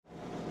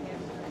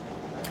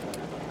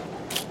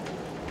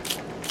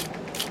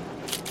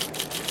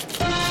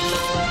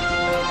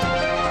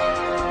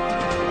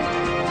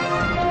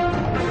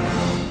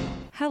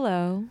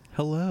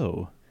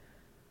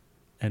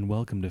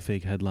welcome to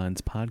Fake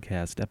Headlines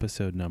Podcast,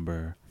 episode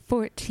number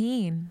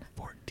 14.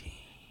 14.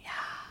 Yeah.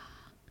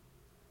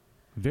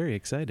 Very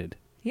excited.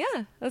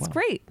 Yeah, that's Wow.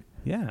 great.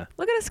 Yeah.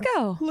 Look at us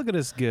go. Look at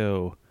us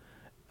go.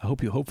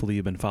 Hopefully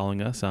you've been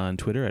following us on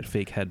Twitter at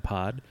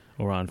FakeHeadPod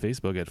or on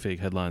Facebook at Fake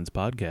Headlines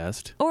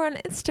Podcast. Or on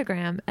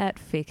Instagram at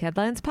Fake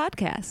Headlines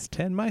Podcast.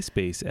 And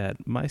MySpace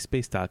at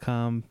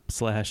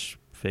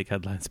myspace.com/Fake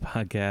Headlines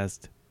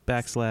Podcast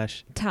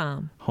 /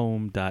 Tom.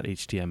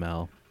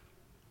 home.html-tom.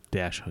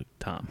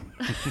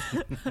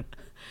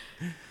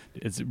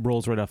 It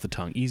rolls right off the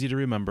tongue. Easy to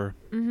remember.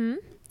 Mm-hmm.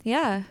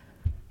 Yeah.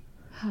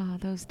 Oh,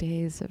 those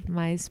days of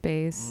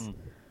MySpace.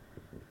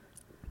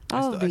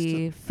 All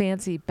the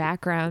fancy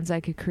backgrounds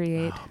I could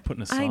create.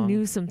 Putting a song. I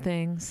knew some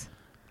things.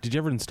 Did you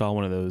ever install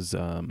one of those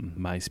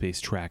MySpace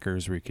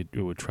trackers where it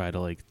would try to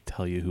like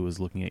tell you who was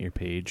looking at your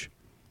page?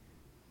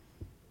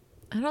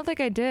 I don't think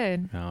I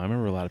did. No, I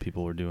remember a lot of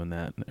people were doing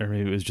that. Or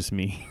maybe it was just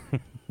me.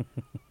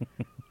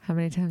 How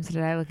many times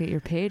did I look at your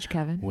page,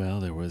 Kevin? Well,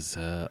 there was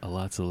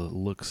lots of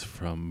looks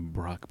from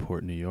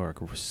Brockport, New York,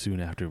 soon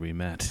after we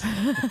met.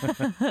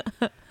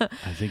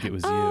 I think it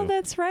was you. Oh,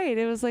 that's right.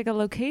 It was like a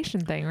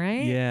location thing,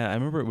 right? Yeah, I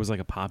remember it was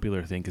like a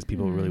popular thing because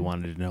people really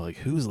wanted to know, like,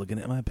 who's looking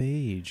at my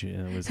page?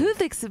 And it was Who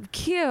thinks I'm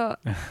cute?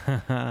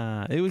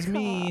 It was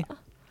me.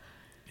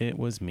 It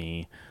was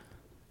me.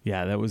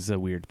 Yeah, that was a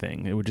weird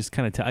thing. It would just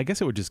kind of I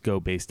guess it would just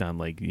go based on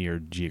like your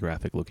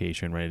geographic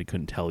location, right? It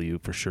couldn't tell you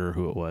for sure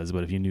who it was,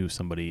 but if you knew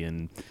somebody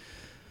in,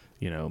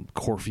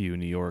 Corfu,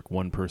 New York,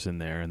 one person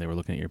there, and they were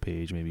looking at your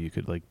page, maybe you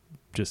could like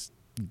just,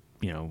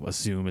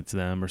 assume it's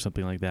them or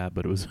something like that.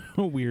 But it was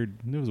a weird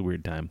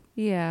time.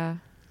 Yeah.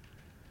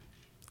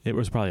 It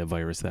was probably a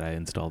virus that I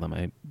installed on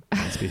my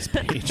MySpace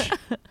page.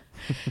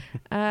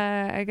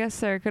 I guess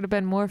there could have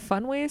been more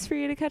fun ways for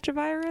you to catch a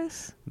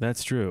virus.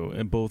 That's true,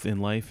 both in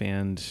life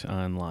and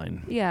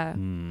online. Yeah.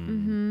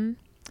 Mm-hmm.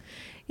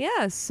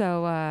 Yeah,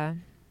 so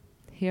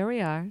here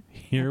we are.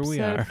 Here we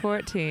are. Episode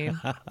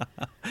 14.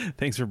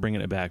 Thanks for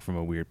bringing it back from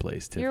a weird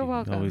place, Tiff. You're You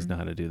welcome. always know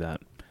how to do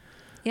that.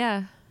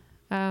 Yeah.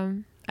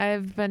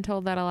 I've been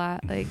told that a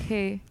lot. Like,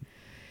 hey,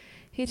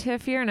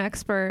 Tiff, you're an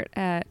expert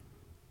at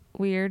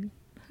weird.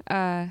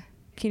 Can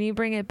you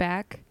bring it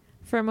back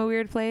from a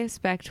weird place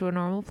back to a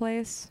normal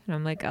place? And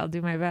I'm like, I'll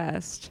do my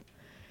best.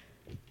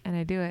 And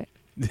I do it.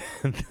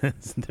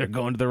 They're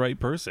going to the right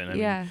person. I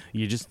Yeah. mean,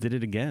 you just did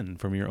it again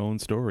from your own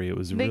story. It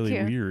was Thank really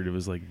you. weird. It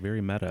was like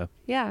very meta.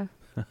 Yeah.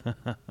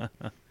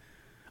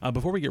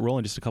 Before we get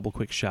rolling, just a couple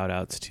quick shout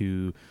outs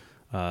to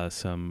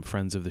some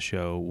friends of the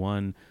show.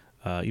 One,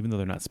 even though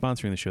they're not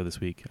sponsoring the show this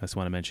week, I just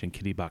want to mention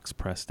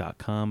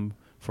kittyboxpress.com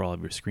for all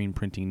of your screen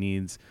printing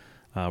needs.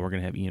 We're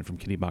going to have Ian from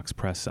Kitty Box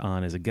Press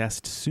on as a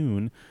guest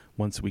soon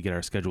once we get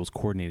our schedules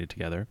coordinated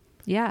together.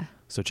 Yeah.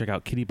 So check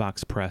out Kitty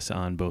Box Press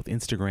on both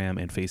Instagram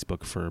and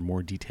Facebook for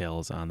more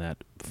details on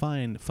that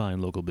fine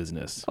local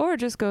business. Or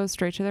just go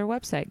straight to their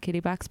website,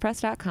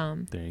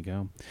 kittyboxpress.com. There you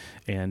go.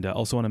 And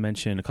also want to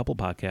mention a couple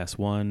podcasts.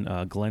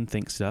 One, Glenn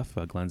Thinks Stuff.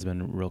 Glenn's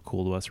been real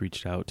cool to us,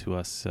 reached out to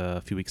us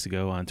a few weeks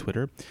ago on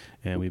Twitter,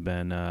 and we've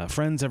been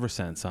friends ever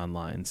since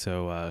online.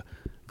 So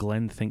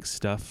Glenn Thinks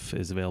Stuff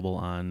is available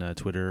on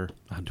Twitter,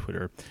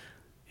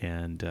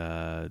 and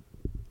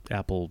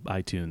Apple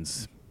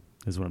iTunes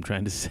is what I'm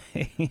trying to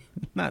say.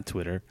 Not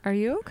Twitter. Are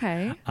you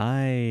okay?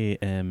 I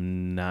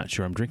am not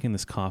sure. I'm drinking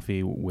this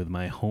coffee with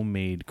my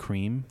homemade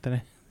cream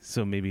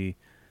so maybe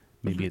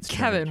it's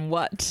Kevin,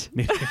 what?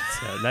 Maybe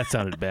it's, that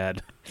sounded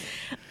bad.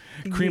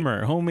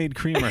 Creamer, homemade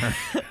creamer.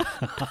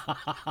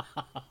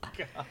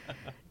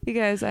 You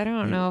guys, I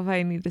don't know if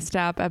I need to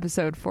stop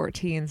episode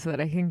 14 so that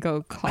I can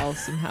go call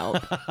some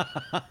help.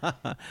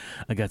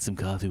 I got some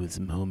coffee with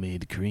some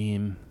homemade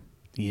cream.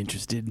 You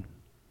interested?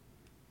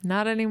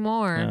 Not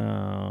anymore.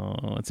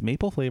 Oh, it's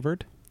maple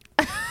flavored.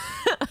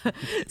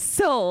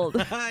 Sold.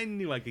 I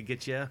knew I could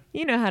get you.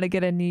 You know how to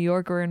get a New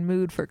Yorker in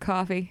mood for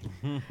coffee.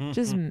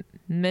 Just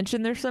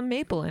mention there's some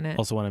maple in it.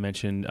 Also want to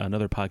mention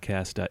another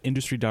podcast,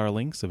 Industry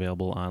Darlings,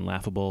 available on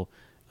Laughable,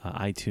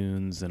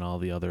 iTunes, and all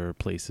the other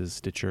places,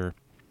 Stitcher,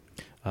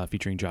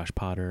 featuring Josh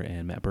Potter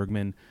and Matt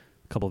Bergman.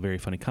 A couple of very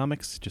funny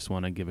comics. Just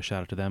want to give a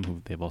shout out to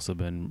them. They've also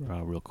been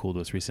real cool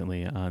to us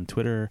recently on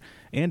Twitter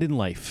and in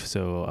life.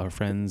 So our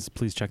friends,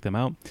 please check them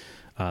out.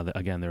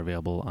 Again, they're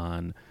available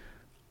on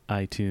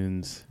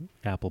iTunes,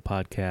 Apple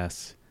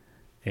Podcasts,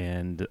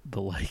 and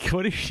the like.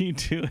 What are you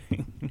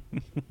doing?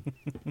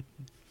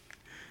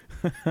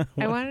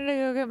 I wanted to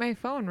go get my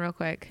phone real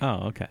quick.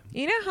 Oh, okay.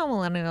 You know how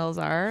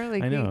millennials are.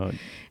 Like I know.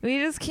 We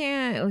just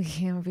can't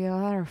be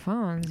on our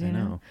phones, you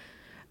know.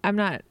 I'm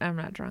not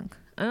drunk.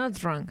 I'm not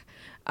drunk.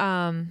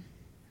 I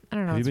don't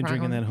know. Have you been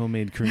drinking that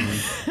homemade cream?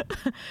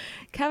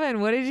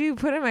 Kevin, what did you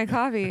put in my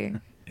coffee?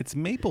 It's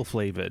maple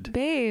flavored.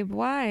 Babe,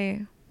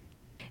 why?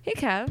 Hey,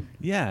 Kev.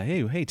 Yeah.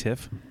 Hey,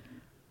 Tiff.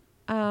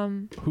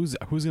 Who's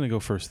gonna go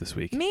first this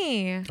week?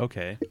 Me.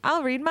 Okay.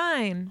 I'll read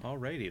mine.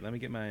 Alrighty. Let me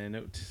get my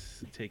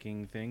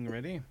note-taking thing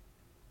ready.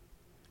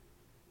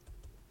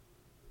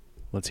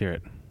 Let's hear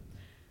it.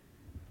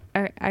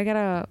 I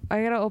gotta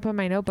open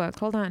my notebook.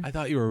 Hold on. I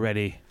thought you were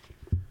ready.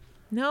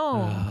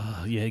 No.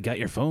 Yeah, you got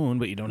your phone,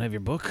 but you don't have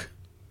your book.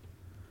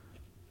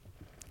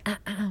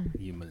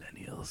 You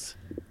millennials.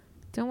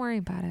 Don't worry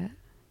about it.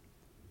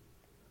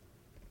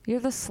 You're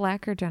the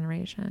slacker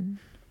generation.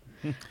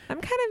 I'm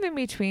kind of in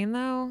between,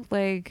 though.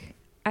 Like,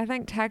 I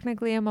think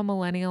technically I'm a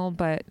millennial,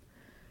 but,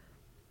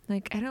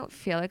 like, I don't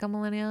feel like a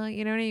millennial.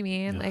 You know what I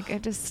mean? Ugh. Like, I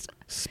just...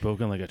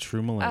 Spoken like a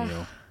true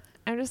millennial.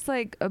 I'm just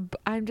like,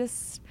 I'm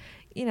just,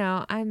 you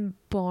know, I'm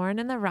born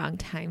in the wrong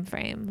time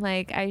frame.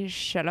 Like, I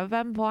should have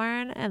been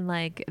born in,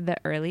 like, the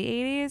early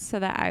 80s so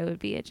that I would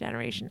be a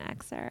Generation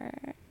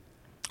Xer.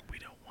 We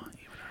don't want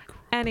you in our group.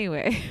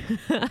 Anyway.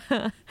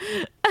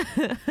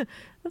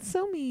 That's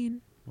so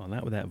mean. Well,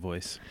 not with that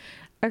voice.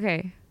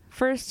 Okay.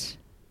 First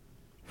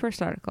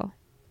article.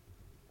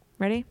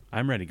 Ready?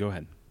 I'm ready. Go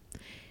ahead.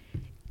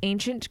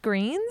 Ancient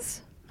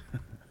grains?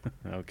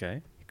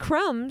 Okay.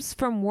 Crumbs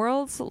from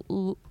world's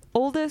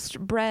oldest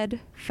bread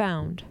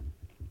found.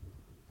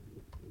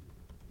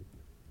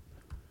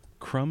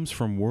 Crumbs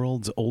from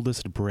world's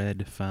oldest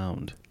bread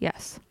found.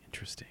 Yes.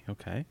 Interesting.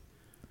 Okay.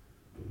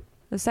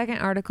 The second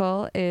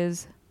article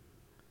is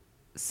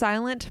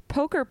silent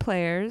poker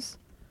players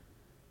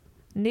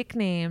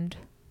nicknamed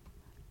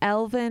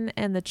Alvin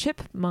and the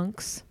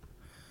Chipmunks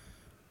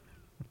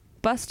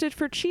busted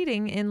for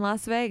cheating in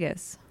Las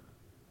Vegas.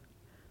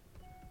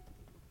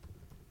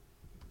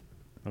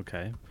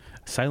 Okay.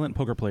 Silent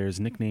poker players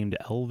nicknamed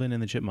Alvin and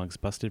the Chipmunks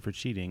busted for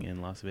cheating in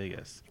Las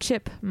Vegas.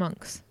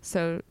 Chipmunks.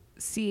 So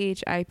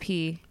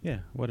CHIP. Yeah.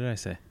 What did I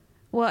say?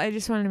 Well, I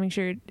just wanted to make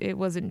sure it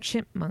wasn't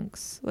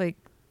chipmunks, like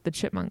the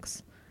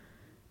chipmunks.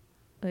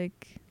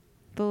 Like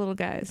the little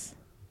guys.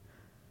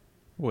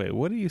 Wait,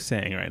 what are you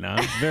saying right now?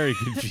 I'm very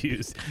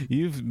confused.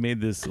 You've made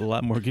this a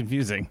lot more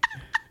confusing.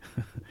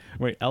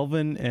 Wait,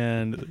 Alvin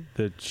and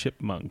the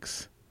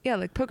Chipmunks. Yeah,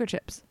 like poker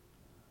chips.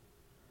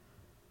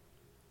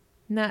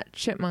 Not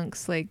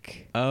chipmunks,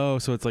 like... Oh,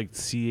 so it's like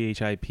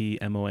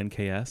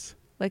CHIPMONKS?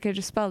 Like I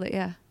just spelled it,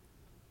 yeah.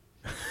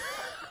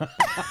 Oh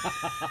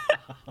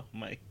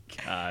my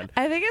God.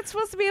 I think it's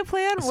supposed to be a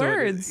play on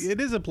words.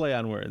 It is a play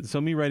on words. So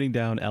me writing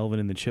down Alvin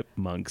and the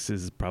Chipmunks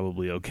is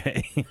probably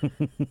okay.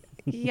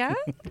 Yeah?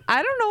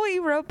 I don't know what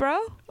you wrote, bro.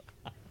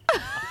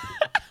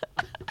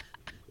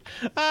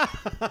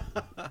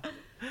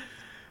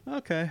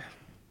 Okay.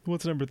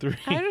 What's number 3?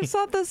 I just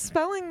thought the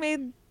spelling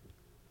made...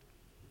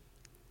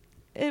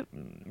 It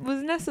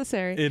was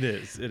necessary. It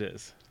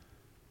is.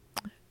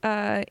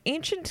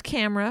 Ancient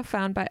camera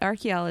found by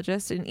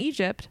archaeologists in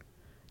Egypt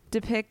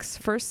depicts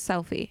first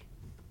selfie.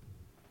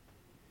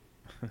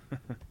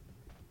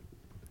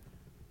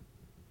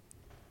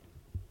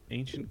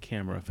 Ancient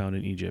camera found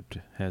in Egypt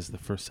has the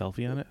first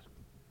selfie on it?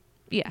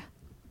 Yeah,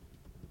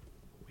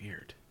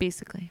 Weird.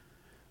 basically.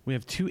 We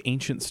have 2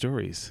 ancient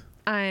stories.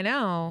 I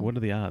know. What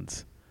are the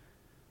odds?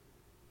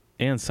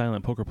 And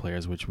silent poker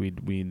players, which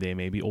they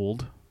may be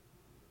old.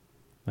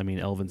 I mean,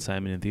 Elvin,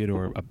 Simon, and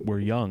Theodore were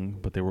young,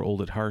 but they were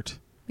old at heart.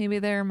 Maybe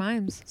they're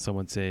mimes. Some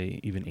would say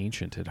even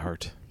ancient at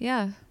heart.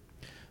 Yeah.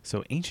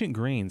 So ancient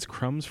grains,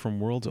 crumbs from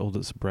world's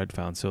oldest bread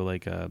found. So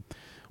like,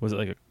 was it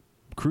like a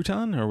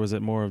crouton, or was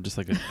it more of just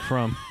like a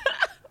crumb?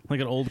 Like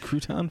an old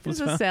crouton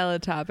was It's a found?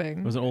 salad topping.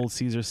 It was an old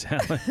Caesar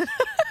salad.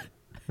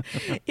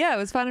 Yeah, it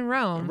was found in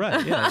Rome.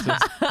 Right, yeah.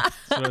 That's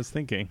what I was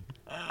thinking.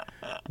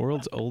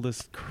 World's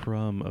oldest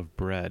crumb of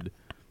bread.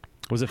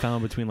 Was it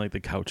found between like the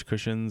couch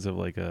cushions of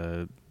like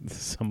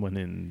someone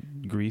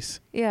in Greece?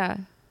 Yeah.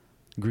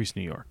 Greece,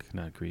 New York,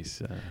 not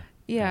Greece.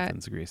 Yeah.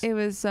 Athens, Greece. It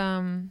was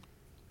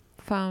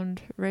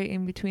found right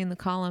in between the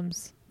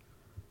columns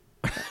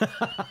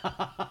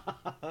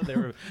they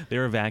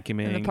were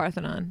vacuuming. in the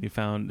Parthenon. You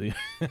found,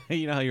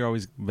 you know how you're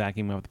always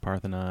vacuuming up the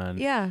Parthenon?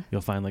 Yeah.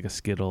 You'll find like a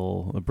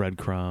Skittle, a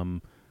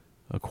breadcrumb,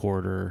 a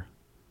quarter.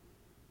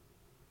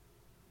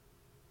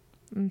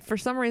 And for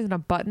some reason, a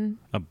button.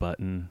 A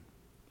button.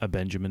 A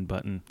Benjamin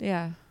Button.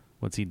 Yeah.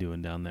 What's he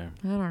doing down there?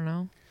 I don't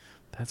know.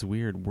 That's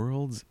weird.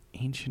 World's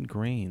ancient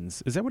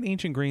grains. Is that what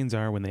ancient grains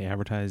are when they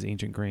advertise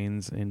ancient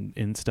grains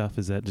in stuff?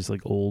 Is that just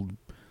like old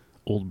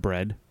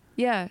bread?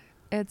 Yeah.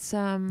 It's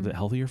Is it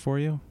healthier for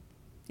you?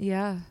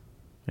 Yeah.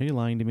 Are you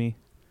lying to me?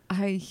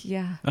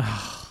 Yeah.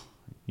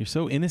 You're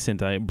so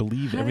innocent. I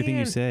believe everything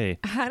you say.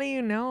 How do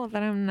you know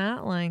that I'm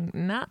not lying?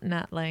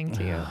 Not lying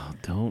to you. Oh,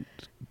 don't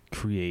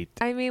create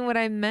I mean, what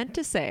I meant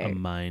to say a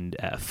mind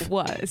F.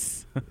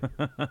 was,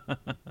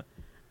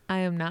 I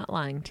am not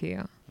lying to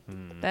you.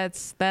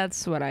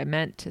 That's what I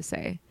meant to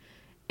say,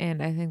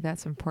 and I think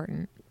that's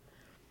important.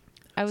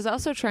 I was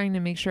also trying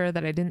to make sure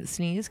that I didn't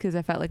sneeze because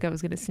I felt like I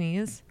was going to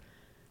sneeze,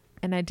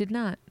 and I did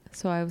not.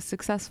 So I was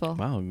successful.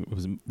 Wow, it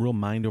was a real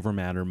mind over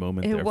matter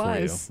moment It there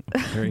was. for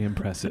you. Very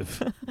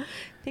impressive.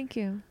 Thank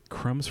you.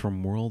 Crumbs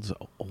from world's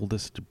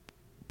oldest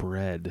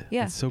bread.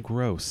 Yeah. That's so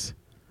gross.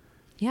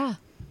 Yeah.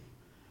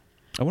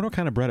 I wonder what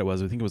kind of bread it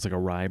was. I think it was like a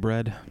rye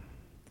bread.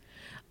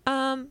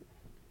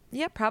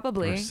 Yeah,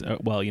 probably.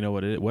 Well, you know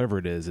what? Whatever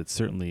it is, it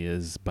certainly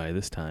is by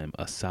this time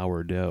a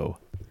sourdough.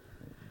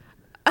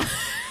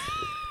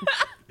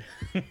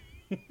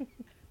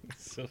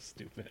 So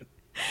stupid.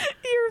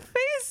 Your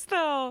face,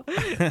 though.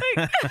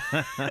 Like,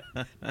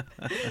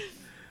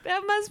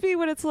 That must be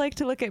what it's like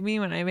to look at me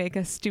when I make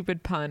a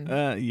stupid pun.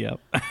 Yep.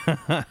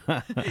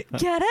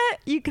 Get it,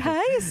 you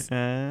guys?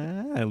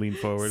 I lean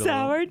forward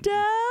Sourdough?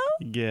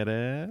 a little. Get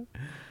it?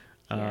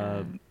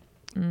 Yeah.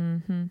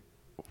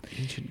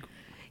 Ancient.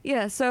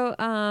 Yeah, so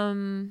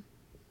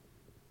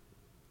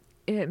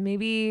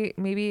maybe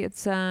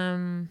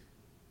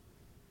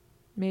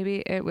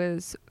it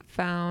was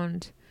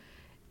found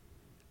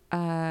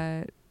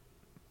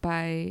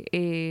by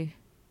a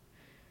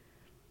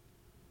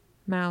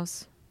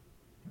mouse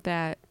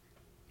that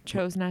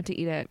chose not to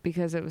eat it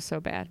because it was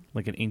so bad.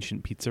 Like an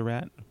ancient pizza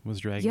rat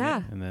was dragging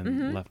it and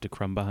then left a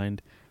crumb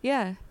behind.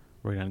 Yeah.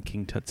 Right on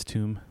King Tut's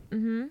tomb.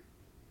 Mm-hmm.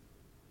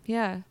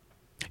 Yeah.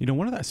 You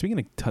know, speaking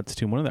of Tut's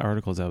tomb, one of the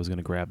articles I was going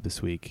to grab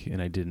this week,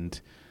 and I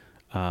didn't,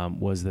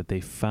 was that they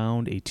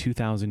found a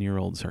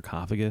 2,000-year-old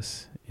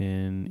sarcophagus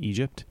in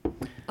Egypt.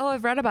 Oh,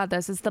 I've read about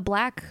this. It's the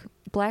black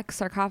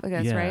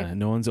sarcophagus, right? Yeah,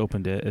 no one's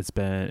opened it.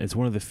 It's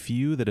one of the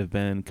few that have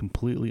been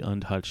completely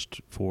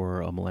untouched for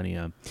a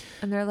millennia.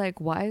 And they're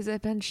like, why has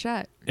it been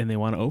shut? And they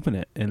want to open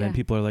it. And then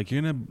people are like,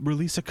 you're going to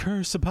release a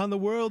curse upon the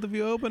world if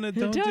you open it.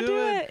 Don't do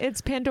it. It's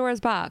Pandora's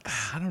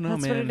box. I don't know,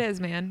 That's man. what it is,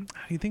 man.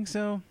 You think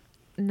so?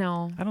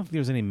 No. I don't think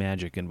there's any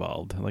magic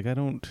involved.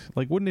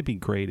 Wouldn't it be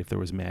great if there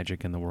was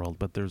magic in the world,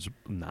 but there's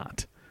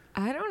not?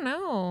 I don't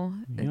know.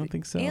 You don't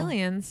think so?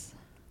 Aliens.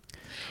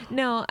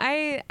 No,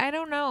 I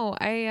don't know.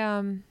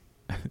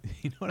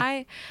 You know what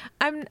I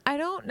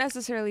don't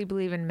necessarily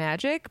believe in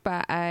magic,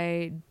 but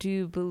I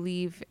do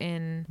believe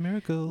in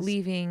miracles.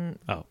 leaving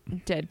Oh.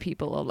 dead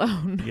people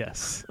alone.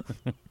 Yes.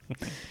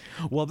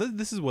 Well,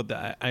 this is what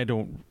I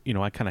don't,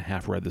 I kind of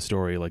half read the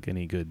story like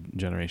any good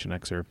Generation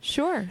Xer.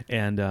 Sure.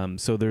 And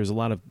so there's a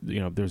lot of,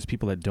 there's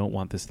people that don't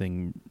want this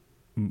thing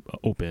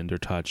opened or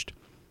touched.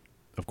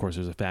 Of course,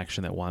 there's a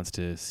faction that wants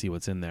to see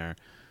what's in there.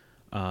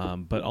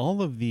 But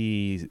all of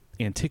the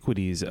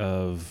antiquities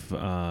of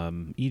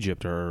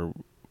Egypt are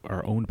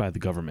owned by the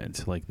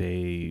government. Like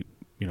they,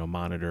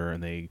 monitor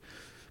and they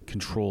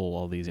control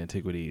all these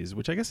antiquities,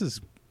 which I guess is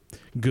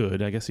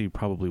good. I guess you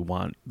probably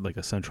want like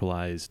a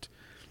centralized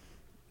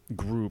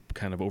group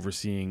kind of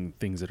overseeing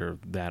things that are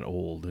that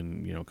old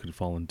and could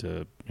fall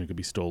into could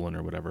be stolen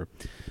or whatever.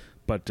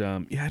 But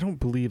I don't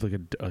believe like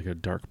a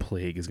dark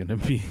plague is going to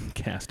be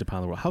cast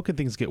upon the world. How could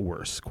things get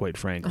worse? Quite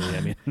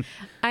frankly,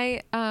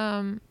 I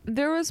mean,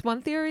 there was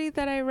one theory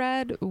that I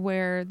read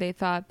where they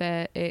thought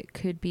that it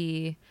could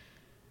be,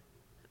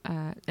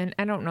 and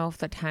I don't know if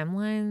the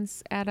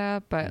timelines add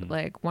up, but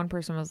like one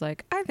person was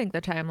like, I think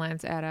the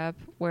timelines add up,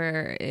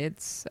 where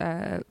it's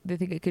they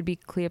think it could be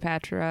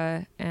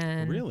Cleopatra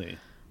and really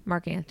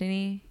Mark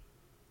Antony.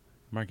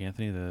 Mark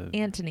Anthony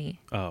Antony.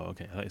 Oh,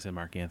 okay. I thought you said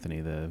Mark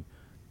Anthony, the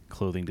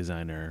clothing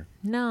designer,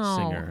 no,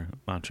 singer,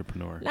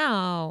 entrepreneur.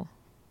 No.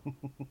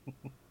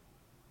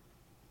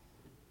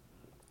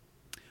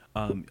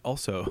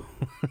 Also,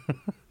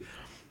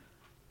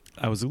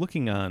 I was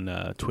looking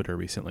on Twitter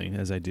recently,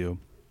 as I do,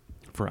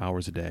 for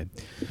hours a day,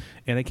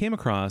 and I came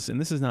across, and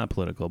this is not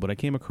political, but I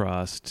came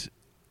across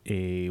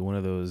one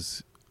of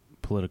those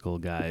political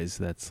guys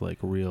that's like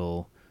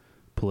real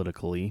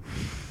politically.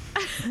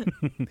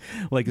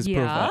 Like his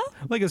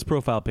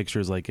profile picture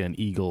is like an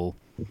eagle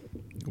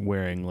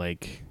wearing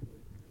like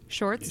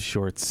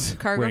shorts,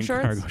 cargo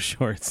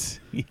shorts.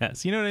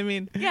 Yes, you know what I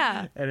mean.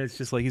 Yeah. And it's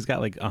just like he's got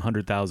like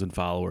 100,000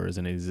 followers,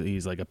 and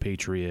he's like a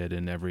patriot,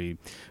 and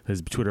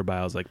his Twitter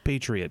bio is like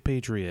patriot,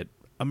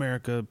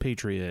 America,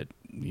 patriot.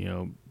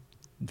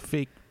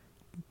 Fake.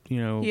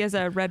 He has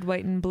a red,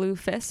 white, and blue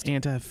fist.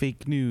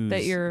 Anti-fake news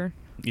that you're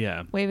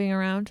waving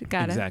around.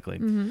 Got exactly.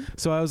 it. Mm-hmm.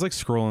 So I was like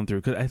scrolling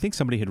through because I think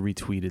somebody had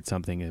retweeted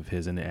something of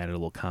his and added a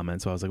little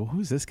comment. So I was like, well,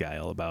 who's this guy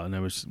all about? And I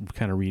was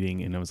kind of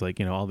reading, and I was like,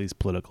 all these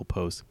political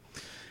posts.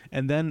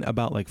 And then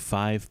about like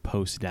 5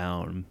 posts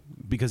down,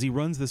 because he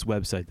runs this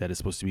website that is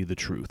supposed to be the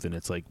truth, and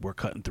it's like we're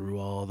cutting through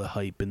all the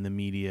hype in the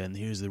media, and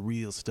here's the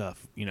real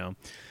stuff,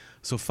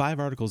 So 5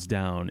 articles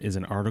down is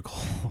an article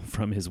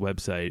from his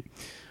website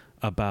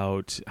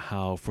about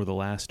how for the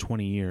last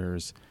 20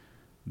 years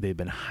they've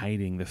been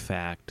hiding the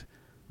fact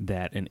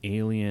that an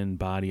alien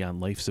body on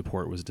life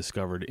support was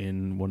discovered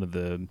in one of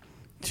the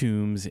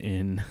tombs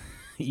in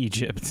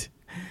Egypt,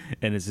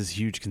 and it's this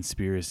huge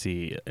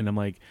conspiracy. And I'm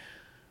like,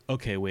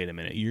 okay, wait a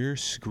minute. You're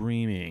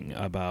screaming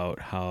about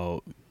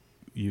how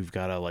you've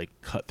got to like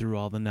cut through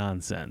all the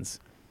nonsense,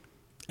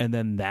 and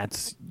then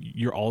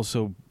you're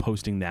also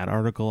posting that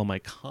article. I'm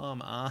like,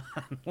 come on.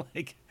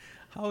 Like,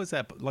 how is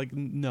that? Like,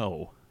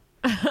 no,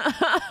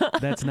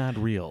 that's not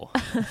real.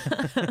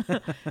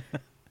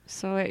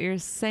 So what you're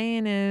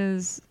saying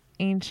is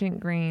Ancient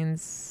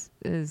Greens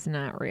is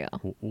not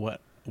real.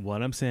 What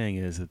I'm saying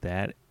is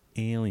that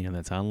alien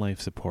that's on life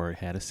support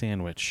had a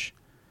sandwich,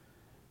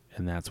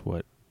 and that's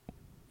what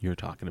you're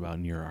talking about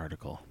in your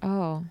article.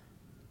 Oh.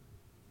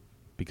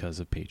 Because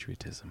of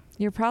patriotism.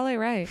 You're probably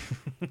right.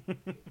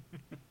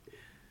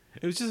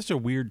 It was just such a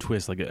weird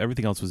twist. Like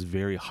everything else was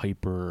very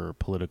hyper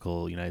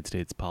political United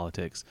States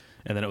politics,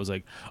 and then it was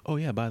like, oh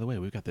yeah, by the way,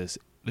 we've got this.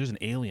 There's an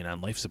alien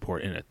on life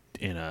support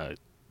in a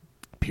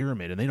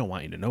pyramid and they don't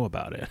want you to know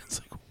about it. It's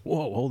like,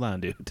 whoa, hold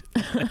on, dude.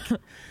 Like, well,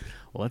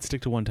 let's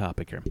stick to one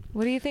topic here.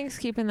 What do you think's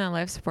keeping that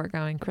life support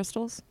going?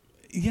 Crystals?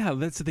 Yeah,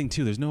 that's the thing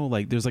too. There's no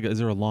like, is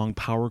there a long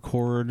power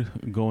cord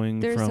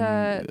going There's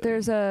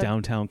a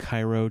downtown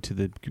Cairo to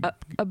the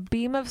a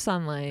beam of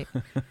sunlight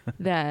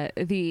that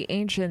the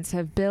ancients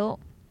have built.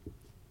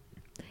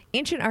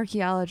 Ancient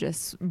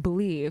archaeologists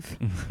believe.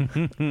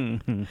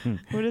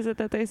 What is it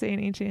that they say in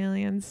Ancient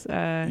Aliens?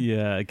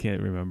 Yeah, I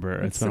can't remember.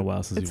 It's been a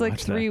while since we watched that.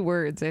 It's like 3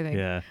 words, I think.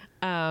 Yeah.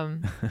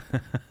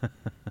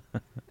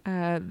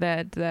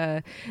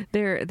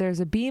 There's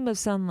a beam of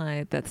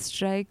sunlight that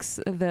strikes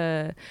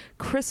the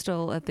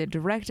crystal at the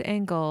direct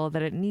angle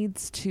that it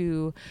needs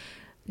to,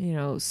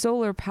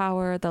 solar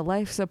power the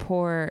life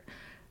support,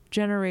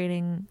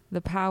 generating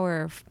the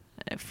power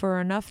for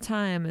enough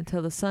time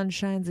until the sun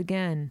shines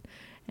again.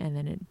 And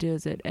then it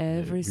does it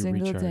every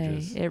single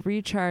day. It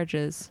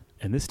recharges.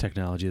 And this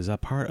technology is a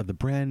part of the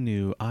brand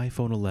new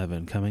iPhone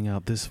 11 coming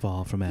out this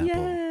fall from Apple.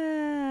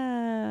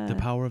 Yeah. The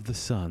power of the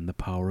sun, the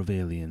power of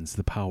aliens,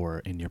 the power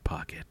in your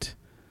pocket.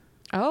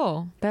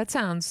 Oh, that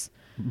sounds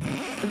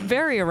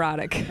very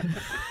erotic.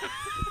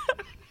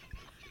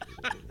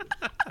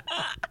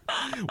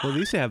 Well, they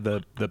used to have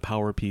the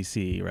Power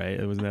PC,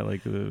 right? Wasn't that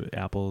like the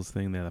Apple's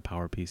thing? They had the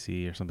Power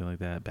PC or something like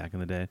that back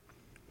in the day.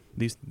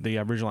 The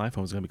original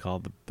iPhone was going to be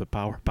called the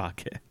Power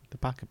Pocket. The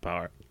Pocket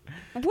Power.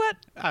 What?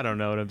 I don't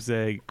know what I'm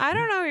saying. I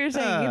don't know what you're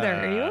saying either.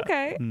 Are you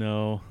okay?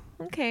 No.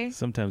 Okay.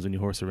 Sometimes when you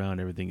horse around,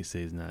 everything you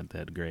say is not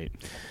that great.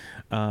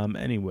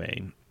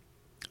 Anyway,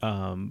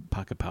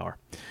 Pocket Power.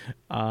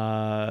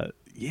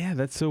 Yeah,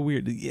 that's so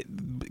weird.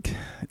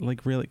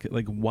 Like, really,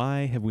 like,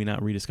 why have we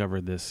not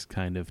rediscovered this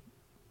kind of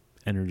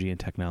energy and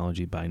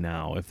technology by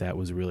now? If that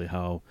was really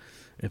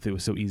if it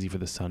was so easy for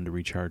the sun to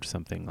recharge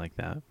something like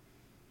that.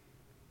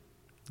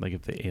 Like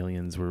if the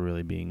aliens were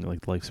really being,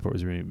 like the life support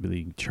was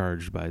really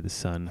charged by the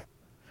sun.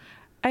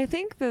 I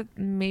think that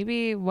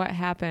maybe what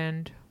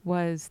happened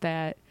was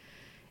that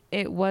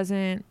it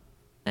wasn't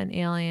an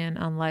alien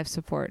on life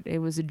support. It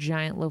was a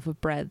giant loaf of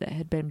bread that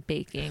had been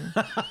baking.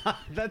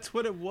 That's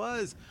what it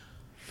was.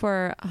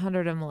 For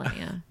 100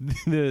 millennia.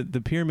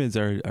 The pyramids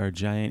are a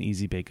giant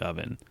easy bake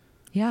oven.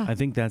 Yeah. I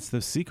think that's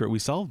the secret. We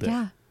solved it.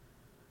 Yeah.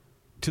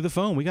 To the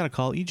phone. We got to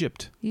call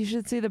Egypt. You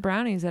should see the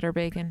brownies that are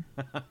baking.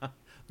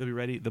 They'll be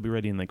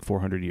ready in like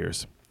 400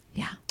 years.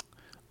 Yeah.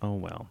 Oh,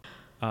 well.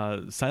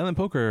 Silent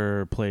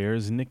poker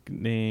players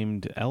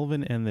nicknamed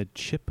Elvin and the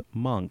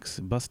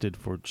Chipmunks busted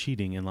for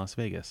cheating in Las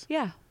Vegas.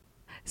 Yeah.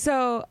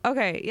 So,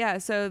 okay. Yeah.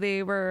 So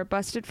they were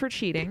busted for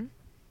cheating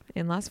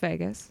in Las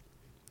Vegas,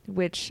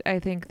 which I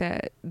think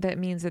that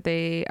means that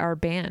they are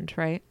banned,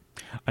 right?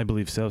 I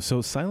believe so.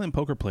 So silent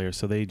poker players.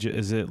 So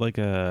is it like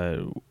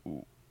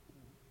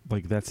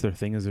that's their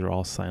thing? Is they're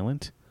all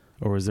silent?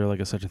 Or is there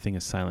like such a thing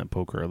as silent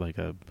poker, like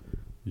a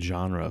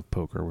genre of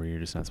poker where you're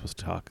just not supposed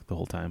to talk the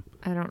whole time?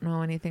 I don't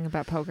know anything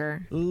about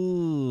poker.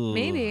 Ooh.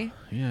 Maybe.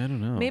 Yeah, I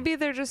don't know. Maybe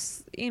they're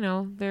just, they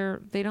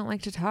don't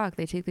like to talk.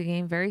 They take the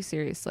game very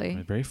seriously.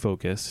 Right, very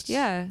focused.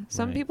 Yeah.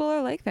 Some people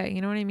are like that.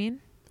 You know what I mean?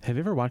 Have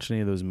you ever watched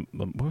any of those?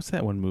 What was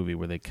that one movie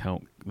where they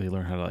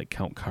learn how to like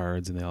count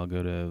cards and they all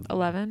go to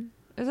 11?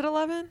 Is it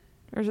 11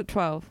 or is it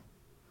 12?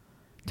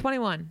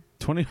 21.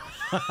 20.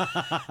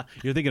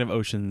 You're thinking of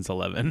Ocean's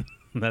 11.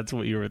 That's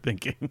what you were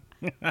thinking.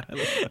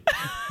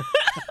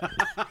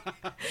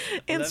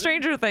 In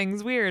Stranger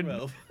Things, weird.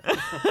 12.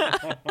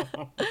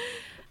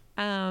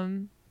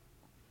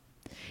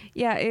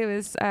 Yeah, it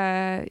was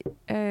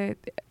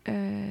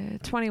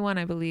 21,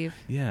 I believe.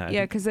 Yeah.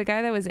 Yeah, because the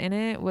guy that was in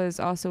it was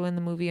also in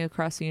the movie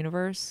Across the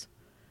Universe.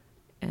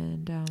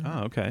 And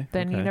okay.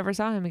 Then okay. you never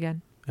saw him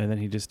again. And then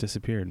he just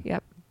disappeared.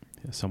 Yep.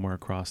 Somewhere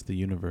across the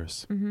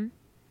universe. Mm-hmm.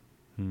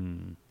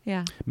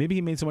 Yeah. Maybe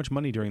he made so much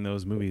money during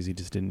those movies he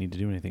just didn't need to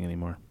do anything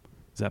anymore.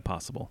 Is that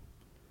possible?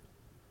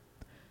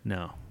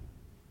 No.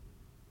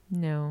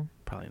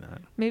 Probably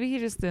not. Maybe he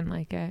just didn't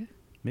like it.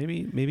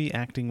 Maybe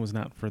acting was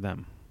not for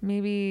them.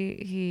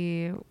 Maybe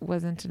he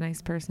wasn't a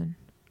nice person.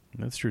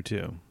 That's true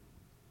too.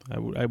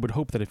 I would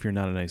hope that if you're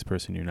not a nice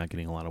person, you're not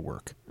getting a lot of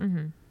work.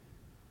 Mm-hmm.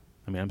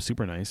 I mean, I'm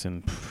super nice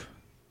and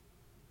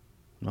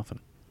nothing.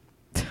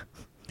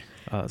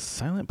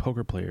 Silent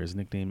poker players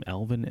nicknamed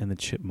Elvin and the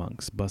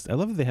Chipmunks bust. I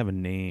love that they have a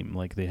name,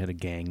 like they had a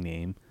gang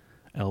name,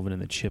 Elvin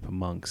and the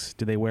Chipmunks.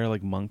 Did they wear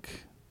like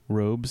monk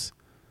robes?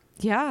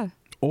 Yeah.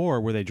 Or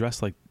were they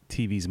dressed like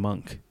TV's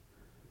Monk?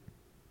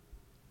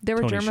 They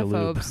were Tony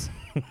germaphobes.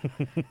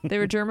 They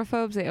were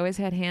germaphobes. They always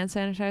had hand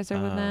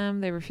sanitizer with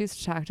them. They refused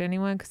to talk to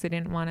anyone because they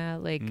didn't want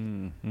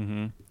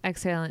to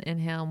exhale and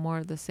inhale more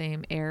of the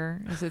same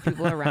air as the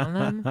people around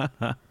them.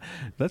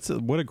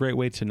 What a great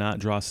way to not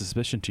draw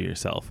suspicion to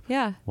yourself.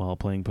 Yeah. While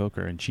playing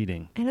poker and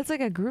cheating. And it's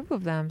like a group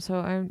of them,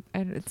 so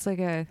it's like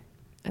a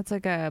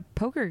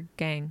poker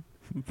gang.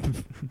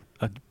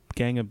 A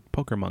gang of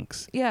poker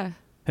monks. Yeah.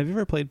 Have you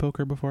ever played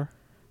poker before?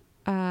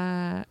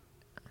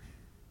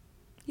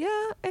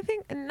 Yeah, I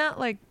think not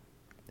like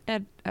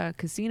at a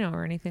casino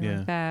or anything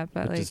like that,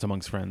 but like just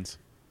amongst friends.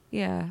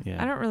 Yeah.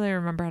 Yeah. I don't really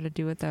remember how to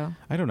do it though.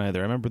 I don't either.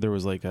 I remember there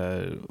was like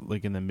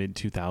in the mid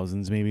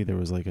 2000s maybe there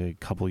was like a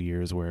couple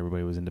years where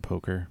everybody was into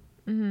poker,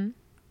 Mhm.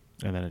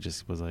 and then it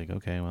just was like,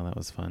 okay, well that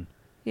was fun.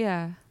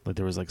 Yeah. Like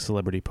there was like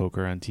celebrity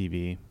poker on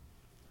TV. I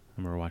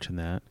remember watching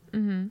that.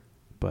 Mhm.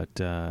 But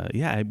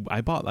yeah,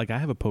 I bought like I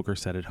have a poker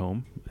set at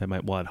home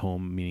at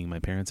home meaning my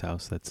parents'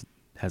 house. That's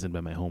hasn't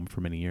been my home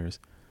for many years.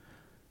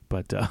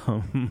 But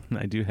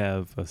I do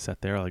have a set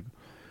there. Like,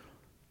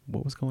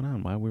 what was going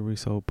on? Why were we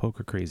so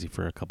poker crazy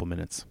for a couple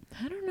minutes?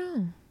 I don't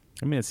know.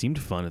 I mean, it seemed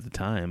fun at the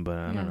time, but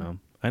I Yeah. don't know.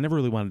 I never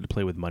really wanted to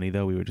play with money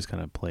though. We would just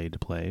kind of play to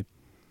play.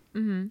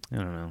 Mhm. I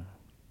don't know.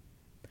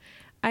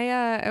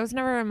 I was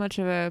never much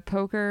of a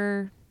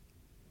poker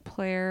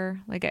player.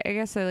 Like I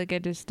guess I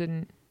just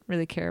didn't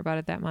really care about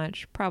it that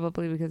much,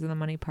 probably because of the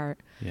money part.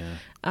 Yeah.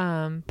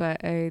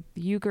 But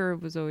euchre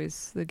was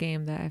always the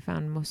game that I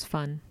found most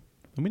fun.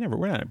 And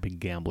we're not big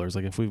gamblers.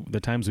 Like the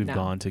times we've No.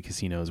 gone to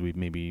casinos, we've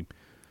maybe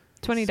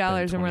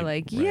 $20 and we're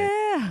like, right.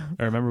 yeah.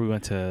 I remember we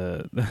went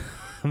to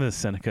the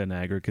Seneca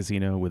Niagara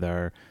Casino with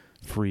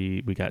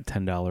we got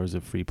 $10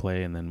 of free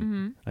play, and then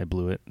Mhm. I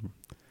blew it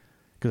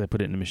because I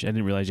put it in a machine. I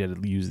didn't realize you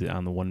had to use it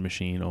on the one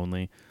machine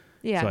only.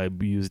 Yeah. So I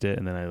used it,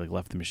 and then I like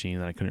left the machine,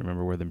 and I couldn't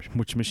remember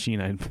which machine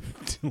I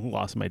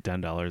lost my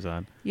 $10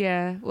 on.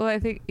 Yeah. Well, I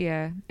think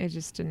it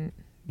just didn't.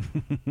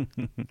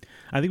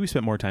 I think we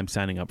spent more time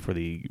signing up for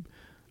the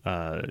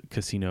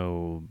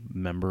casino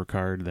member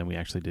card than we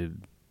actually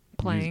did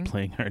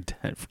playing our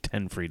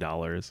 10 free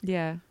dollars.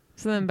 Yeah.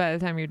 So then by the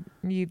time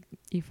you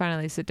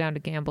finally sit down to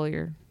gamble,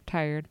 you're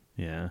tired.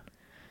 Yeah.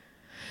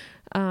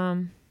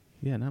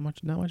 Yeah, not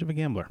much of a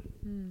gambler.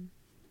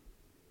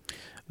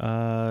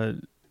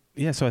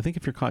 Yeah, so I think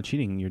if you're caught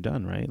cheating, you're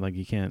done, right? Like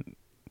you can't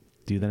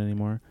do that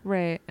anymore.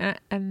 Right.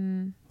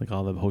 And Like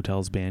all the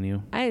hotels ban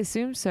you, I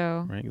assume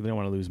so. right? They don't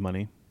want to lose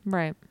money.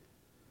 Right.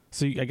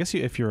 So I guess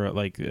if you're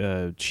like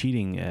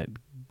cheating at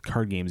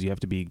card games, you have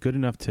to be good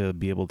enough to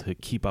be able to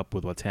keep up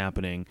with what's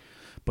happening,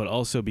 but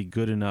also be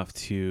good enough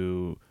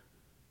to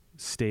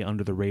stay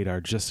under the radar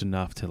just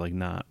enough to like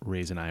not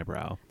raise an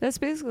eyebrow. That's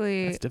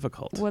basically That's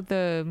difficult. what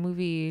the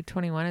movie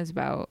 21 is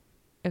about,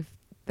 if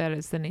that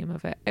is the name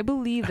of it. I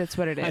believe that's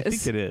what it is. I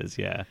think it is,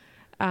 yeah.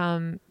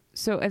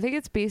 So I think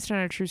it's based on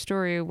a true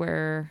story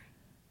where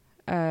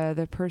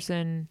the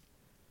person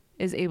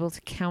is able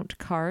to count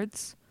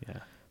cards. Yeah.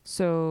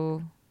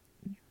 So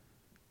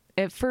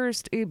at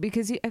first,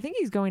 because I think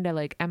he's going to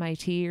like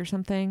MIT or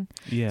something.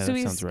 Yeah, so that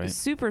he's sounds right.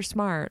 super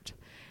smart.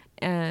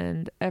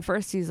 And at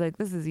first he's like,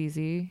 this is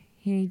easy.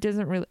 He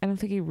doesn't really, I don't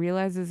think he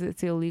realizes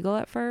it's illegal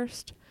at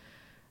first.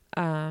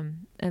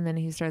 And then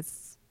he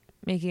starts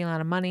making a lot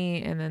of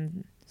money. And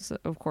then, so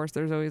of course,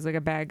 there's always like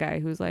a bad guy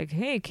who's like,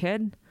 hey,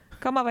 kid,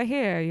 come over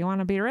here. You want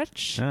to be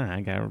rich?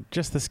 I got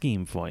just the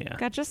scheme for you.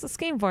 Got just the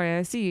scheme for you.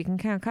 I see you can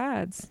count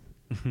cards.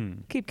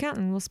 Keep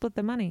counting. We'll split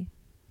the money.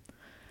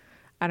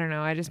 I don't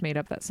know. I just made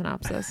up that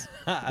synopsis.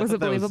 Was it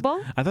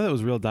believable? I thought that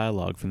was real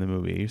dialogue from the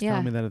movie. You're Yeah.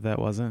 telling me that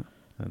wasn't?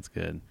 That's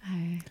good.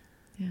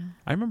 Yeah.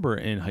 I remember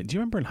do you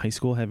remember in high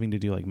school having to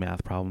do like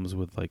math problems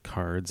with like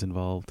cards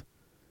involved?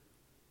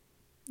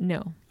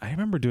 No. I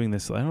remember doing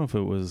this. I don't know if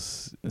it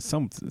was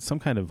some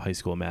kind of high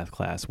school math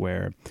class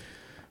where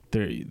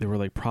there were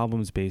like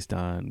problems based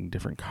on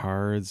different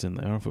cards, and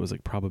I don't know if it was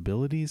like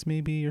probabilities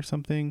maybe or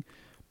something.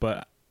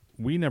 But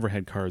we never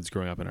had cards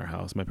growing up in our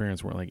house. My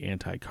parents weren't like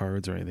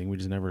anti-cards or anything. We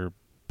just never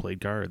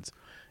played cards.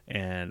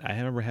 And I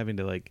remember having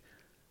to like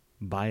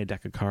buy a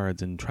deck of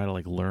cards and try to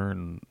like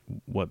learn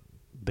what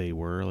they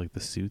were, like the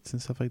suits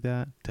and stuff like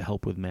that, to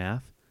help with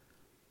math,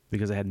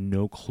 because I had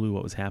no clue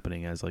what was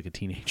happening as like a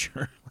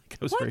teenager. Like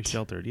I was very What?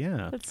 sheltered.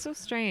 Yeah. That's so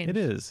strange. It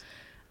is.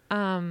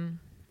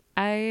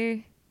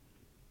 I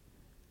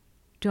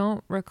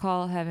don't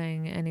recall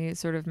having any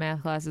sort of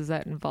math classes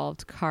that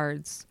involved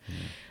cards.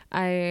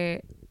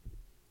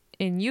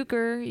 In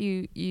euchre,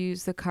 you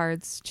use the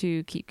cards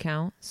to keep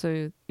count.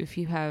 So if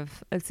you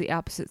have, it's the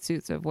opposite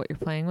suits of what you're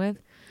playing with.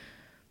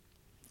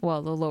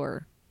 Well, the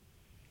lower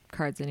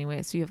cards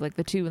anyway. So you have like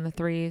the 2 and the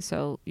 3.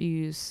 So you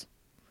use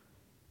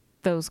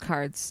those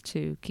cards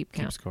to keep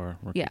count. Keep score.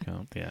 Or Yeah. keep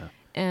count. Yeah.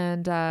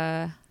 And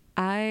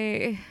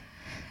I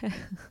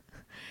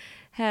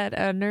had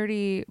a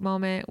nerdy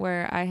moment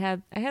where I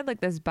had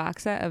like this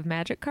box set of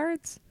magic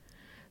cards.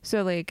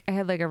 So like I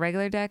had like a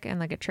regular deck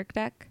and like a trick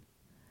deck.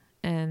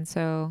 And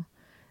so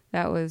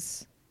that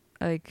was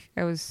like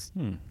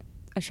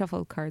I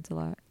shuffled cards a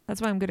lot.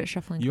 That's why I'm good at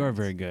shuffling You cards.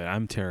 are very good.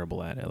 I'm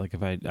terrible at it. Like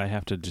if I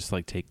have to just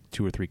like take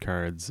 2 or 3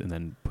 cards and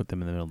then put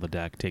them in the middle of the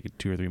deck, take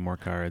 2 or 3 more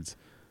cards,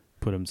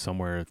 put them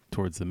somewhere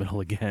towards the middle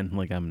again.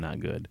 Like I'm not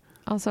good.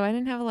 Also, I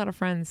didn't have a lot of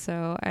friends,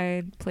 so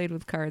I played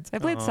with cards. I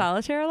played Aw.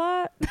 solitaire a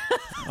lot.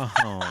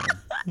 Oh.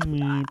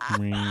 Meep,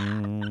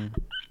 meow.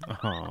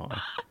 Oh.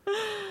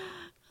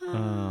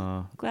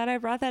 Glad I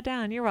brought that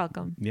down. You're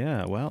welcome.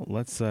 Yeah, well,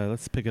 let's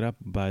pick it up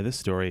by this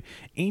story.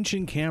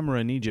 Ancient camera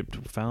in Egypt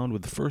found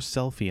with the first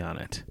selfie on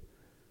it.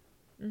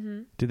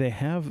 Mm-hmm.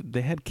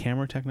 They had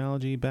camera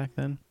technology back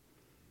then?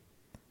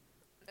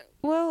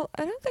 Well,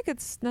 I don't think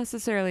it's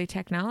necessarily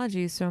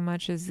technology so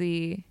much as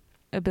the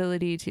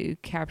ability to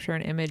capture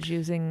an image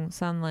using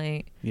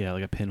sunlight. Yeah,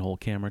 like a pinhole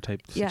camera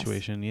type Yes.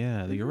 situation.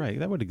 Yeah, you're right.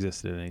 That would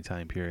exist at any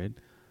time period.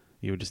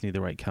 You would just need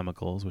the right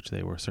chemicals, which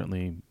they were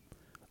certainly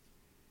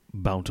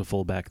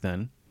bountiful back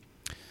then.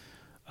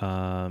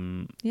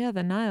 Yeah,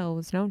 the Nile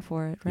was known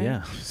for it, right?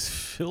 Yeah, it's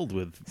filled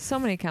with So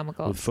many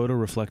chemicals. with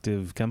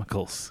photoreflective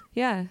chemicals.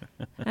 Yeah.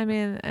 I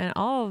mean, and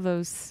all of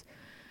those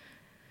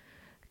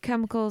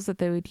chemicals that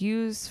they would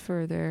use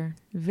for their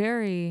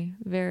very,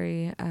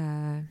 very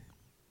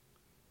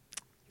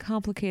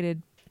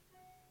complicated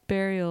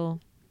burial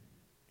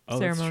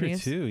ceremonies.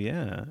 That's true too.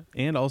 Yeah,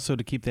 and also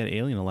to keep that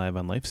alien alive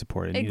on life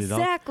support, it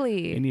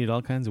Exactly. needed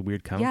all kinds of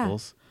weird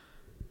chemicals.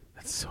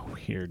 That's so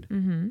weird.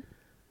 Mm-hmm.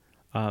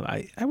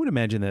 I would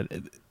imagine that.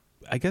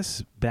 I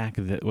guess back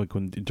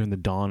during the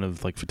dawn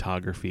of like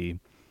photography,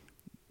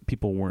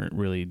 people weren't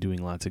really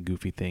doing lots of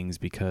goofy things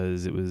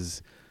because it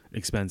was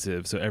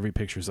expensive. So every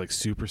picture is like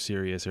super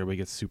serious. Everybody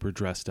gets super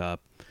dressed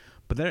up.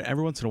 But then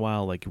every once in a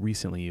while, like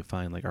recently, you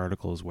find like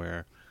articles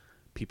where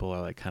people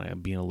are like kind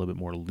of being a little bit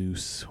more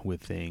loose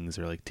with things,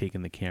 or like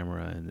taking the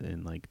camera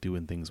and like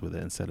doing things with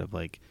it instead of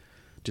like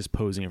just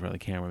posing in front of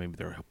the camera. Maybe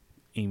they're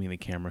aiming the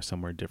camera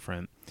somewhere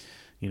different.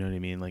 You know what I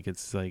mean? Like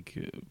it's like,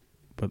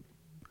 but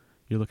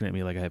you're looking at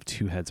me like I have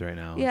two heads right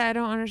now. Yeah, I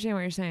don't understand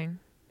what you're saying.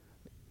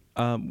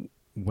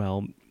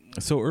 Well,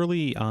 so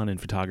early on in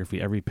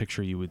photography, every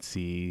picture you would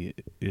see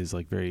is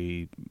like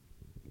very,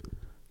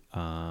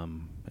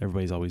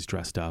 everybody's always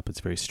dressed up. It's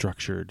very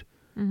structured.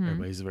 Mm-hmm.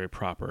 Everybody's very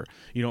proper.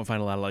 You don't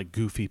find a lot of like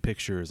goofy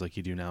pictures like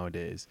you do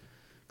nowadays.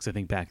 Because I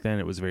think back then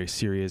it was a very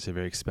serious, a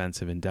very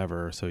expensive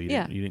endeavor. So you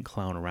didn't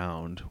clown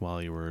around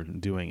while you were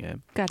doing it.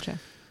 Gotcha.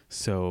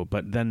 So,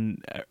 but then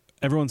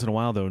every once in a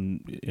while, though,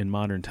 in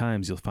modern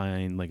times, you'll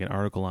find like an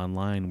article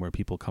online where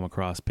people come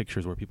across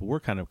pictures where people were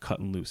kind of cut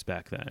and loose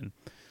back then.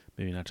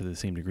 Maybe not to the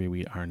same degree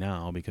we are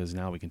now, because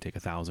now we can take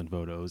 1,000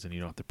 photos and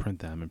you don't have to print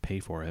them and pay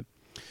for it.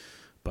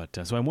 But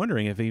so I'm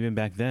wondering if even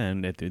back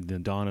then, at the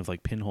dawn of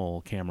like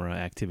pinhole camera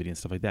activity and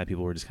stuff like that,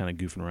 people were just kind of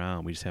goofing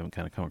around. We just haven't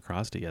kind of come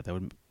across it yet.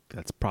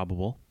 That's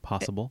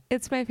possible.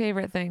 It's my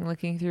favorite thing,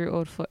 looking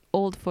through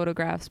old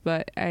photographs,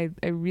 but I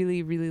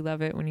really, really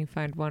love it when you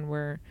find one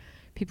where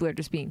people are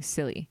just being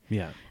silly.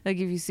 Yeah. Like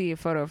if you see a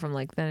photo from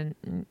like the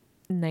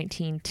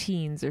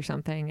 19-teens or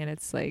something, and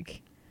it's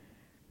like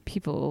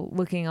people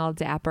looking all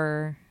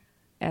dapper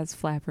as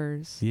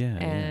flappers. Yeah.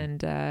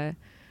 And,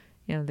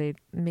 they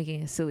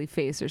making a silly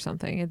face or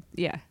something.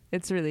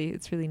 It's really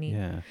neat.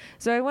 Yeah.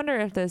 So I wonder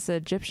if this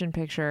Egyptian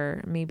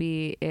picture,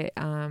 maybe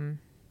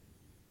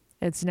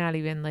it's not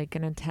even like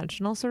an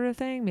intentional sort of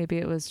thing. Maybe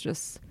it was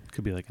just...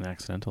 Could be like an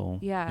accidental.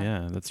 Yeah.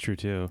 Yeah, that's true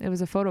too. It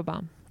was a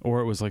photobomb.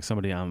 Or it was like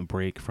somebody on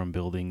break from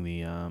building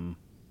the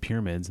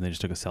pyramids and they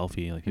just took a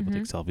selfie. Like people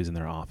take selfies in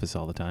their office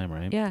all the time,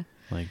 right? Yeah.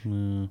 Like,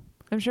 I'm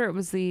sure it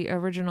was the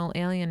original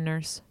alien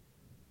nurse.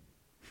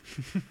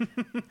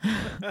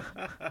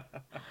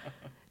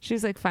 She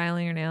was like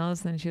filing her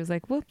nails, and she was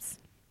like, whoops.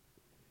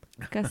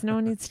 Guess no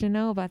one needs to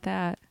know about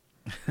that.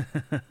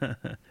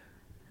 And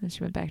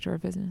she went back to her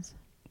business.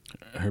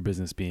 Her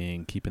business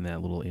being keeping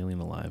that little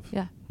alien alive.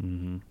 Yeah.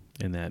 Mm-hmm.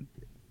 In that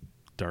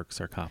dark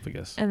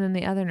sarcophagus. And then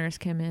the other nurse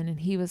came in, and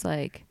he was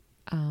like,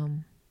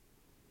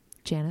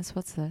 Janice,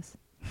 what's this?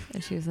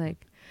 And she was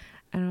like,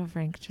 I don't know,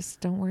 Frank, just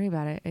don't worry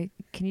about it.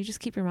 Can you just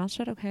keep your mouth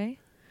shut, okay? And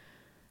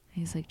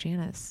he's like,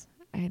 Janice,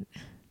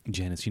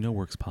 you know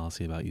work's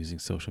policy about using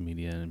social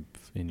media and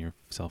in your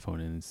cell phone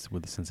and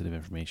with the sensitive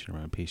information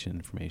around patient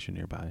information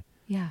nearby.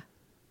 Yeah.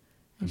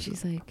 And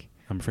she's like...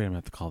 I'm afraid I'm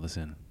going to have to call this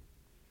in.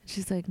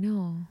 She's like,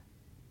 no,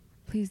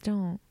 please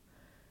don't.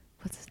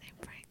 What's his name,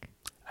 Frank?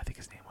 I think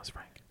his name was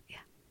Frank. Yeah.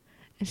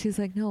 And she's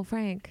like, no,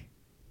 Frank,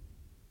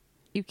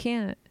 you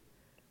can't.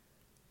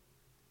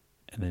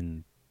 And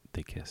then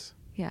they kiss.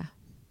 Yeah.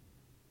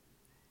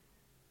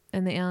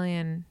 And the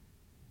alien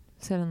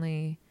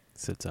suddenly...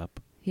 Sits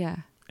up. Yeah.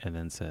 And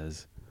then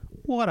says,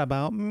 what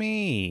about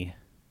me?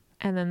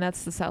 And then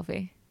that's the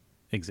selfie.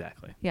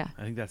 Exactly. Yeah.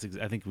 I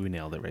think we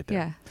nailed it right there.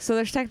 Yeah. So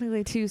there's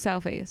technically 2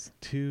 selfies.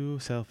 2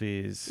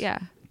 selfies. Yeah.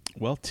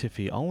 Well,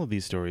 Tiffy, all of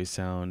these stories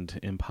sound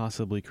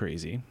impossibly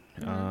crazy.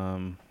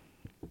 Mm-hmm.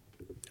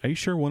 Are you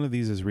sure one of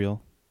these is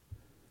real?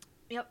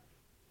 Yep.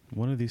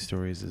 One of these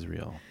stories is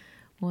real.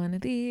 One of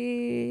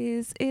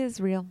these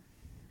is real.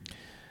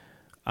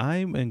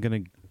 I'm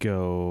going to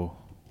go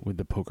with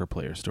the poker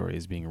player story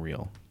as being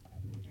real.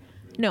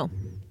 No.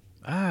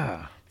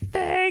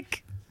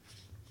 Fake.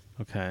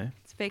 Okay.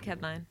 It's fake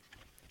headline.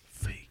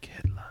 Fake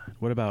headline.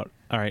 What about,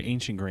 all right,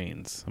 Ancient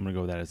Grains. I'm going to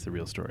go with that as the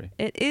real story.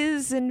 It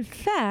is, in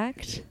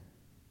fact,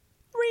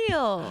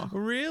 real.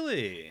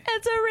 Really?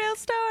 It's a real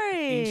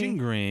story. Ancient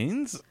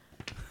Grains?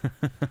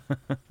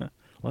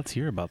 Let's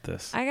hear about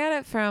this. I got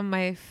it from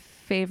my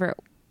favorite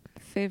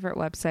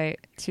website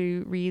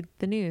to read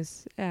the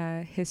news,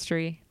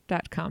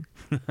 history.com.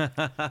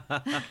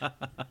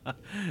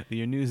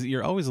 Your news,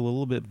 you're always a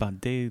little bit about a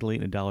day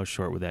late and a dollar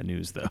short with that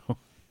news, though.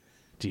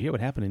 Did you hear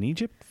what happened in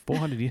Egypt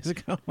 400 years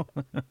ago?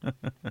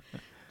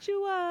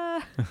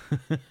 Chua.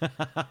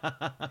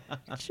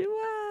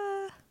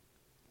 Chua.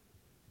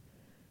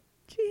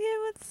 Did you hear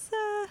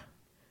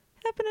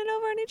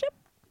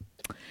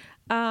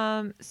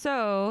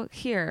So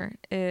here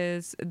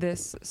is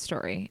this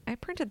story. I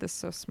printed this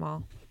so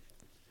small.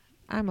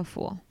 I'm a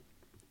fool.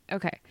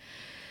 Okay.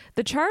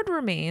 The charred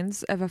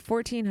remains of a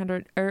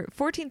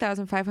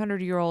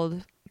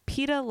 14,500-year-old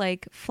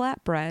pita-like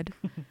flatbread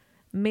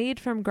made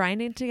from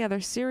grinding together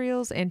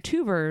cereals and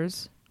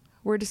tubers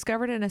were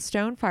discovered in a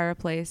stone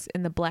fireplace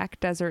in the Black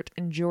Desert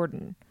in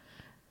Jordan.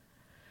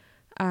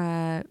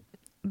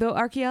 Though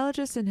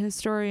archaeologists and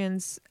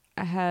historians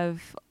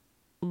have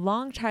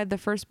long tied the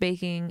first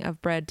baking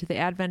of bread to the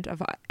advent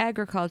of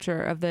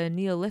agriculture of the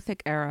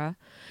Neolithic era,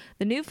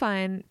 the new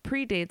find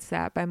predates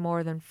that by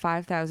more than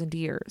 5,000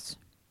 years.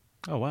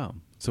 Oh, wow.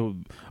 So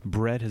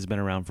bread has been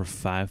around for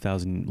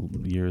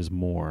 5,000 years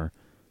more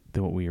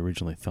than what we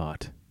originally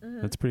thought.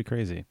 Mm-hmm. That's pretty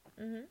crazy.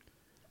 Mm-hmm.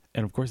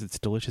 And of course, it's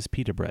delicious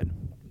pita bread.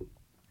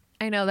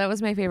 I know, that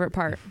was my favorite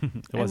part.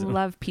 I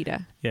love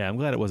pita. Yeah, I'm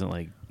glad it wasn't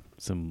like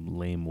some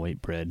lame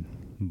white bread.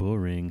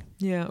 Boring.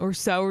 Yeah, or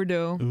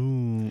sourdough.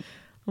 Ooh.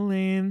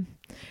 Lame.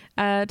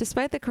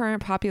 Despite the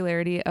current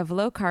popularity of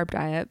low-carb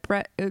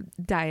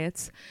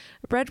diets,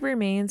 bread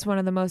remains one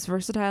of the most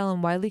versatile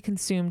and widely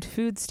consumed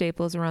food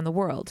staples around the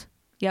world.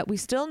 Yet we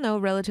still know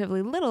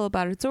relatively little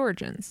about its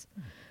origins.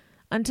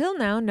 Until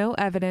now, no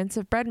evidence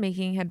of bread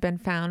making had been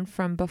found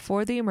from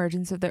before the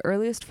emergence of the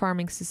earliest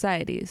farming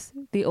societies.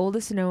 The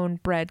oldest known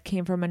bread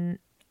came from a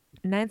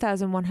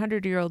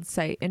 9,100-year-old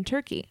site in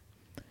Turkey.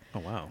 Oh,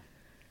 wow.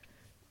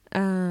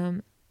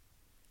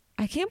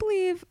 I can't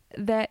believe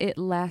that it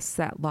lasts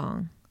that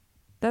long.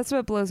 That's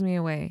what blows me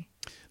away.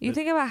 You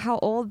think about how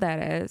old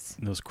that is.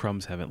 Those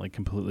crumbs haven't like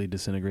completely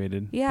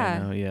disintegrated. Yeah.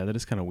 By now. Yeah, that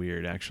is kind of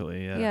weird,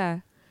 actually.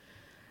 Yeah.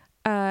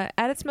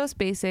 At its most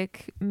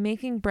basic,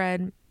 making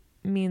bread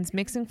means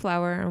mixing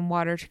flour and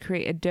water to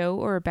create a dough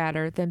or a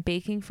batter, then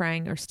baking,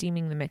 frying, or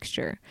steaming the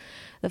mixture.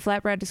 The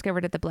flatbread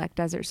discovered at the Black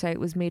Desert site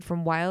was made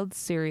from wild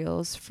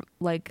cereals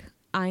like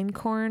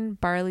einkorn,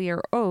 barley,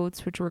 or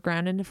oats, which were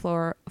ground into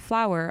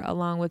flour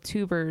along with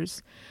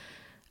tubers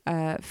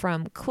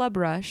from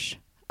clubrush,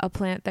 a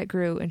plant that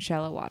grew in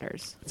shallow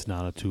waters. It's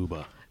not a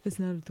tuba. It's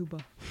not a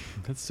tuba.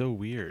 That's so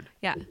weird.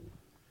 Yeah.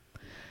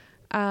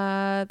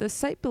 The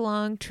site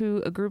belonged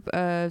to a group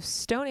of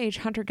Stone Age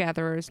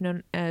hunter-gatherers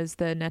known as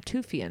the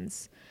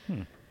Natufians.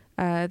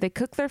 They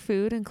cooked their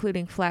food,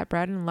 including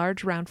flatbread, in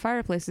large round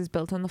fireplaces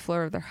built on the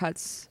floor of their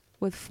huts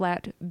with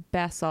flat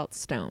basalt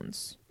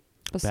stones.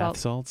 Bath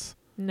salts?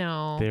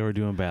 No. They were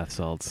doing bath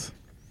salts.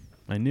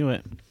 I knew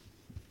it.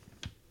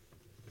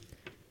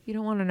 You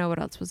don't want to know what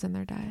else was in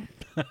their diet.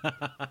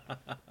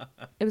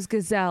 It was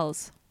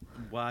gazelles.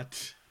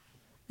 What?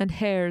 And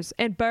hares.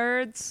 And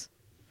birds.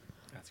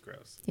 That's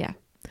gross. Yeah.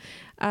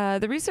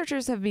 The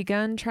researchers have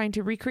begun trying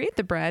to recreate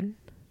the bread.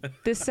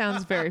 This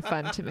sounds very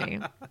fun to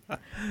me.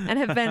 And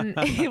have been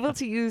able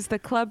to use the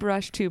club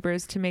rush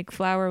tubers to make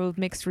flour with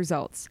mixed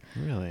results.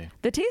 Really?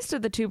 The taste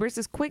of the tubers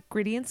is quite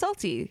gritty and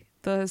salty.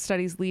 The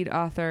study's lead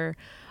author,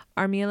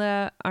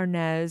 Armila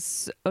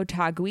Arnez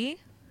Otagui,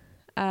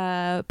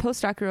 a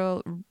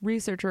postdoctoral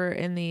researcher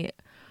in the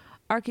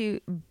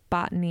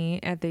archaeobotany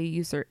at the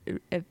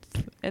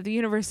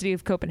University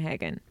of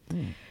Copenhagen.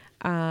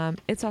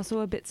 It's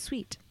also a bit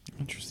sweet.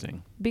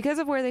 Interesting. Because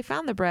of where they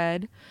found the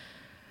bread,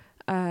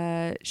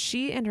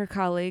 she and her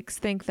colleagues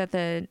think that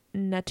the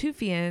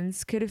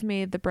Natufians could have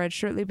made the bread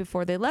shortly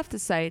before they left the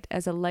site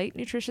as a light,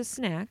 nutritious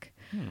snack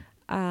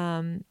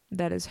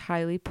that is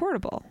highly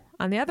portable.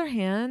 On the other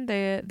hand,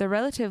 the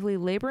relatively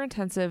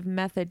labor-intensive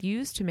method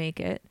used to make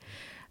it,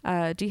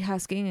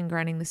 dehusking and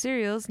grinding the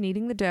cereals,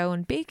 kneading the dough,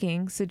 and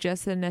baking,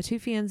 suggests that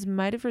Natufians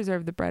might have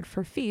reserved the bread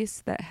for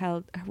feasts that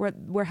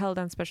were held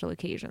on special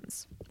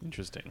occasions.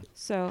 Interesting.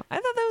 So I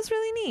thought that was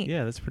really neat.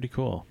 Yeah, that's pretty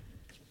cool.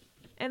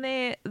 And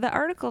the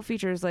article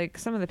features like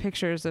some of the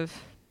pictures of,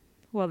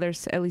 well,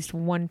 there's at least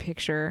one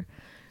picture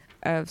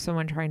of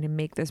someone trying to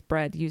make this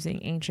bread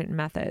using ancient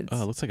methods.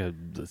 Oh, it looks like a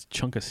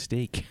chunk of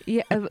steak.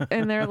 Yeah,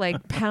 and they're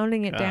like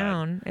pounding it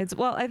down.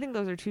 I think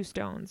those are two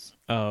stones.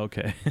 Oh,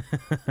 okay.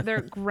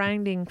 They're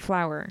grinding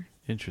flour.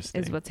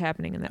 Interesting. Is what's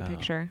happening in that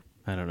picture.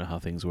 I don't know how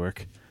things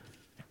work.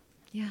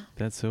 Yeah.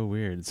 That's so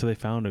weird. So they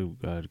found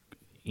a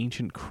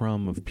ancient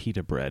crumb of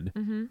pita bread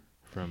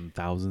from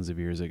thousands of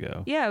years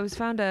ago. Yeah, it was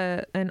found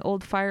an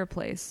old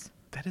fireplace.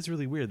 That is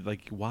really weird.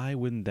 Like, why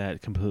wouldn't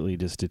that completely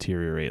just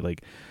deteriorate?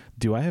 Like,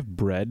 do I have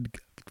bread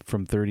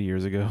from 30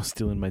 years ago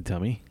still in my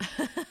tummy?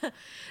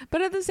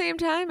 But at the same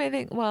time,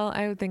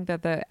 I would think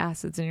that the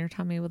acids in your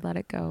tummy would let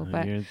it go.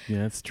 But Yeah,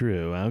 that's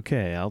true.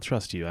 Okay, I'll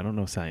trust you. I don't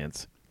know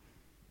science.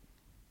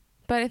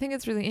 But I think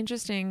it's really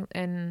interesting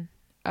and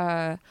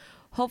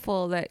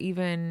hopeful that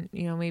even,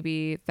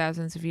 maybe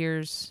thousands of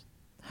years,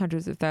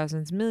 hundreds of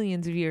thousands,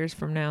 millions of years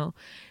from now,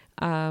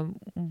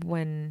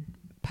 when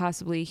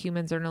possibly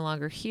humans are no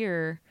longer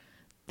here,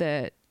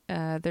 that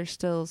there's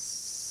still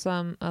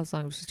some, as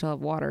long as we still have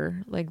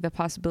water, like the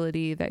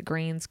possibility that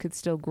grains could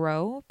still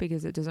grow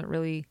because it doesn't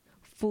really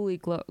fully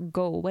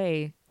go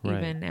away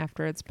even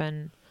after it's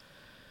been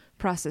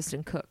processed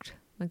and cooked.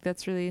 Like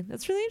that's really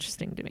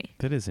interesting to me.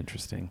 That is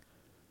interesting.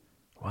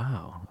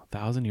 Wow,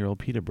 1,000-year-old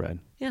pita bread.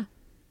 Yeah.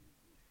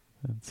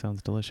 That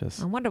sounds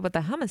delicious. I wonder what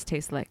the hummus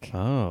tastes like.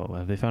 Oh,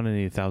 have they found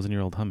any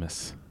 1,000-year-old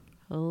hummus?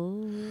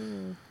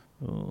 Oh.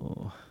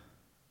 Oh.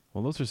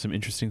 Well, those are some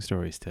interesting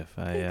stories, Tiff.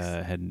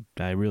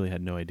 I really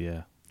had no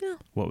idea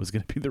what was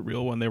going to be the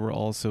real one. They were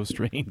all so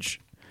strange.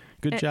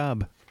 Good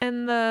job.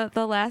 And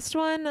the last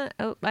one,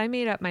 I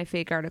made up my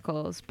fake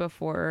articles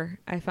before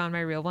I found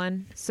my real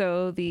one.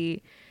 So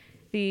the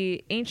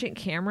ancient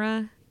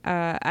camera,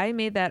 I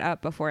made that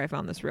up before I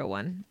found this real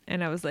one.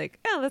 And I was like,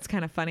 oh, that's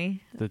kind of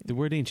funny. The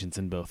word ancient's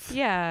in both.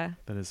 Yeah.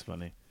 That is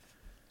funny.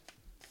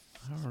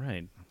 All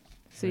right.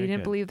 So you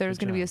didn't believe there was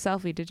going to be a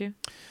selfie, did you?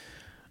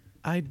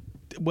 I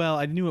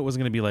knew it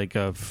wasn't going to be like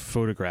a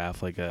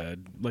photograph, like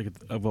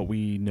of what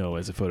we know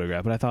as a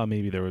photograph, but I thought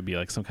maybe there would be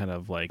like some kind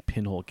of like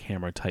pinhole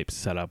camera type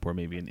setup where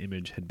maybe an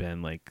image had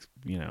been like,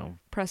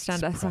 pressed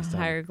onto some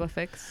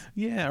hieroglyphics.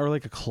 Yeah, or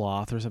like a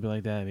cloth or something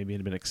like that. Maybe it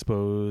had been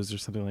exposed or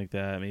something like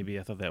that. Maybe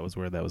I thought that was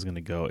where that was going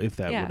to go, if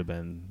that would have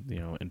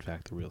been, in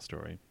fact, the real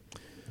story.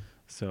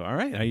 So, all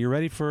right, are you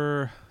ready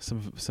for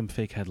some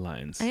fake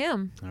headlines? I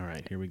am. All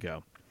right, here we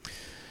go.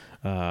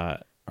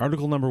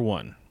 Article number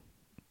 1.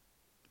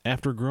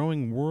 After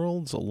growing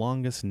world's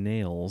longest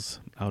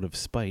nails out of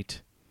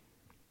spite,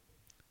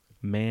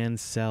 man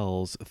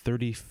sells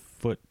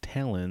 30-foot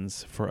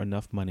talons for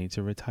enough money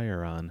to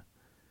retire on.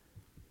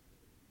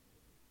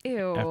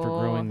 Ew. After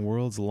growing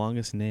world's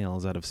longest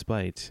nails out of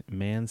spite,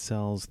 man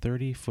sells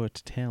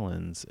 30-foot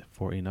talons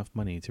for enough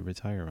money to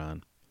retire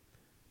on.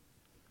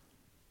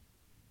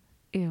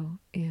 Ew,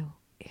 ew,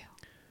 ew.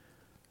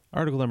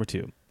 Article number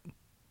 2.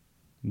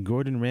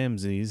 Gordon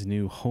Ramsay's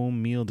new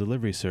home meal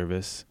delivery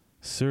service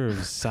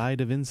serves side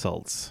of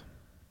insults.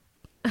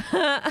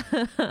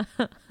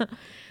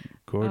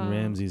 Gordon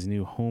Ramsay's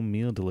new home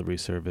meal delivery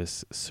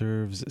service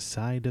serves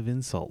side of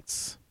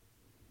insults.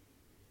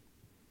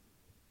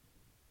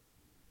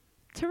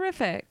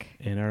 Terrific.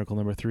 And article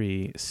number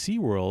 3,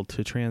 SeaWorld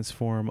to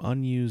transform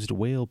unused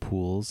whale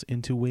pools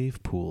into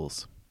wave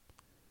pools.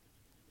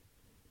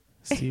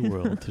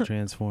 SeaWorld to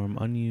transform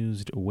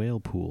unused whale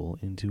pool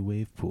into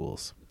wave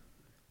pools.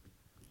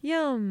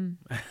 Yum.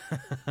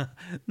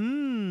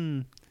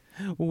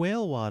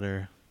 Whale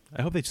water.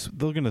 I hope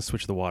they're going to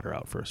switch the water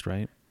out first,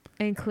 right?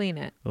 And clean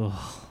it.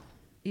 Ugh.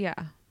 Yeah.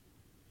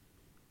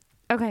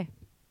 Okay.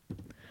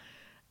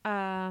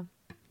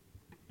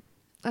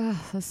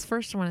 This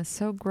first one is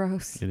so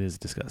gross. It is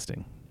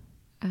disgusting.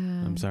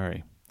 I'm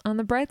sorry. On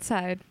the bright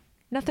side,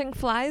 nothing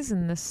flies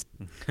in these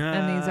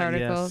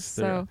articles. Yes,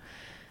 so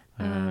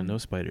no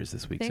spiders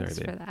this week. Thanks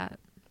Sorry, babe. for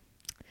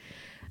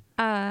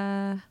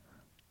that.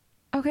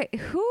 Okay,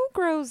 who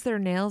grows their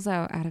nails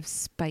out of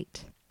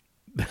spite?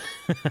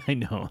 I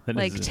know.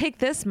 Take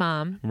this,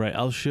 Mom. Right,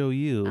 I'll show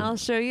you. I'll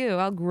show you.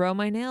 I'll grow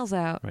my nails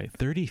out. Right,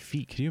 30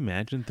 feet. Can you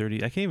imagine 30?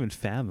 I can't even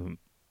fathom.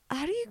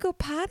 How do you go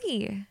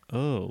potty?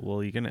 Oh,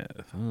 well, you're gonna.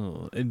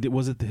 Oh,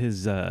 was it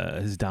his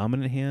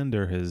dominant hand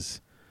or his?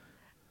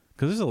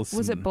 Because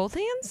was it both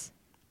hands?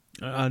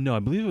 No, I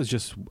believe it was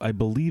just. I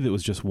believe it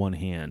was just one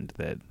hand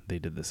that they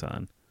did this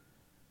on.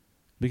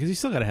 Because you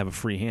still got to have a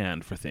free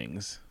hand for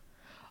things.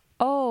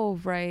 Oh,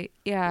 right.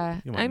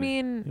 Yeah. You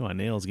want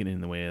nails getting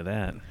in the way of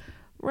that.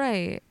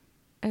 Right.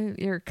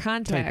 Your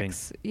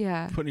contacts. Typing.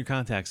 Yeah. Putting your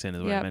contacts in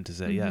is what I meant to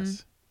say. Mm-hmm.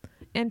 Yes.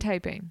 And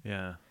typing.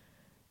 Yeah.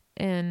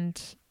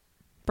 And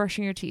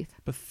brushing your teeth.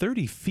 But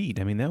 30 feet,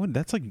 I mean,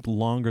 that's like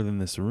longer than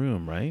this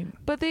room, right?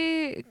 But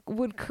they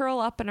would curl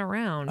up and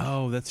around.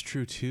 Oh, that's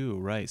true too,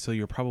 right? So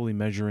you're probably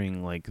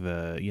measuring like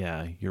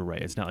you're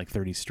right. It's not like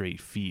 30 straight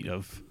feet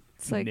of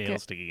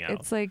nails sticking out.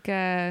 It's like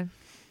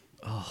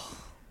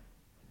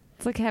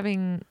it's like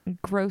having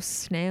gross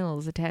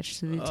snails attached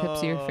to the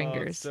tips of your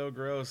fingers. So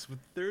gross. With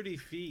 30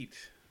 feet.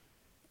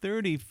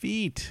 30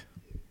 feet.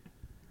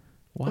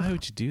 Why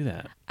would you do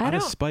that? Out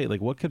of spite, like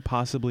what could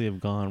possibly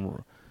have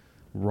gone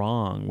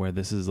wrong where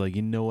this is like,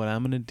 you know what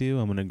I'm going to do?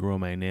 I'm going to grow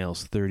my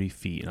nails 30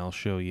 feet and I'll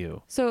show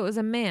you. So it was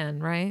a man,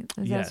 right?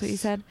 That's what you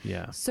said?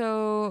 Yeah.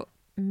 So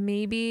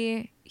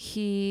maybe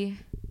he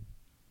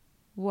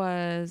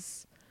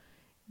was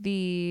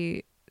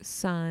the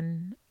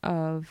son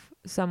of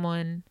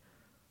someone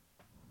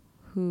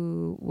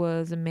who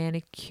was a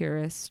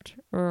manicurist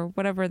or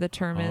whatever the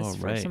term is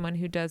for someone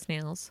who does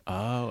nails.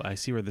 Oh, I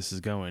see where this is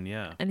going.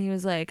 Yeah. And he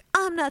was like,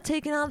 I'm not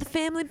taking on the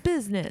family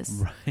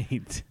business.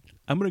 Right.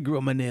 I'm going to grow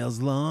my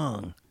nails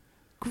long.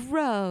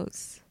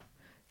 Gross.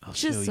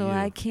 Just so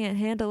I can't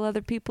handle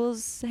other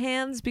people's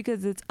hands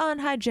because it's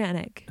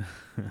unhygienic.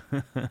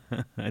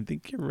 I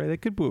think you're right.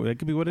 That could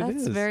be what it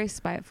is. That's very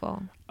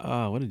spiteful.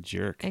 Oh, what a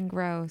jerk. And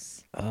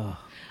gross. Oh.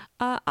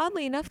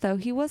 Oddly enough, though,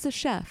 he was a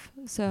chef,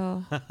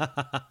 so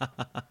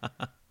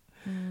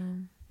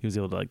he was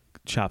able to like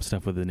chop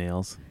stuff with the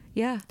nails.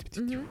 Yeah.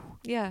 Mm-hmm.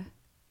 Yeah.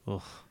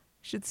 Ugh.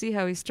 Should see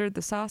how he stirred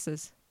the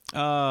sauces.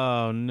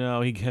 Oh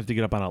no, he'd have to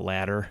get up on a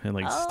ladder and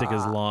like stick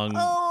his long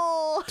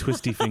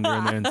twisty finger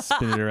in there and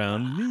spin it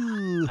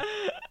around.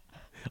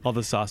 All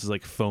the sauce is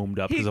like foamed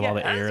up because of all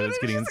the air that's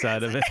getting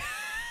inside of it.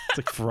 It's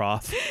like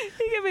froth.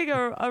 He can make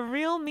a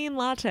real mean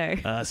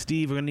latte.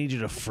 Steve, we're gonna need you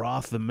to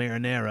froth the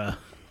marinara.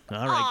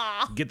 All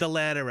right, get the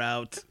ladder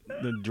out.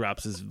 Then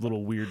drops his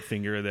little weird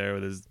finger there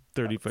with his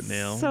 30-foot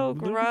nail. So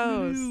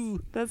gross.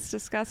 That's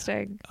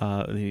disgusting.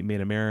 He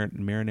made a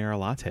marinara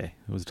latte.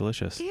 It was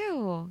delicious.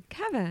 Ew,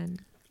 Kevin.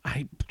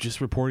 I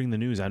just reporting the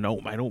news. I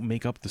don't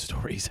make up the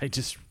stories. I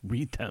just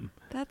read them.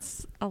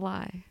 That's a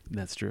lie.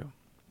 That's true.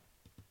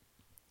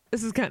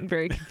 This has gotten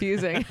very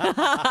confusing.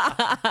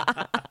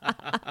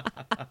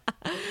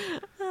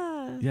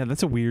 Yeah,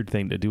 that's a weird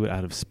thing to do it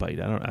out of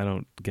spite. I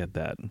don't get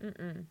that.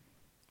 Mm-mm.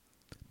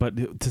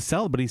 But to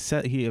sell, but he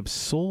said he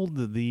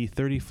sold the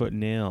 30-foot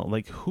nail.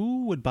 Like,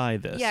 who would buy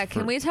this? Yeah,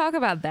 can we talk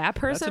about that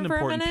person for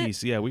a minute? That's an important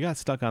piece. Yeah, we got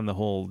stuck on the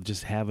whole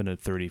just having a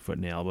 30-foot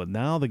nail, but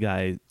now the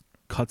guy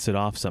cuts it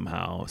off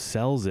somehow,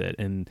 sells it,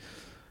 and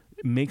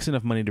makes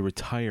enough money to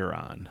retire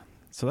on.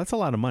 So that's a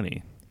lot of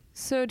money.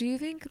 So do you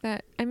think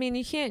that, I mean,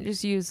 you can't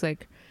just use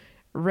like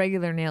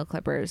regular nail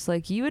clippers.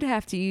 Like you would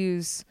have to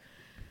use,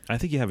 I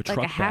think you have a truck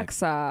like a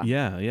hacksaw.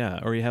 Yeah.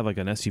 Or you have like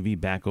an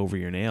SUV back over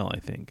your nail, I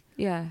think.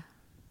 Yeah.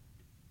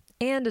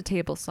 And a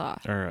table saw.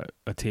 Or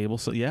a table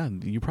saw. Yeah,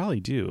 you probably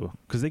do.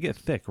 Because they get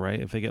thick, right?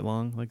 If they get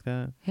long like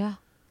that. Yeah.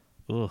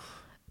 Ugh.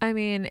 I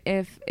mean,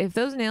 if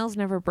those nails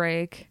never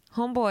break,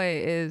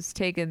 homeboy is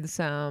taking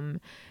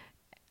some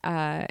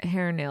hair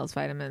and nails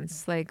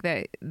vitamins. Like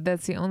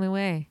that's the only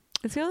way.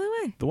 It's the only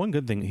way. The one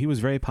good thing, he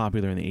was very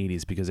popular in the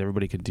 80s because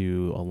everybody could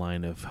do a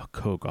line of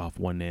Coke off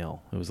one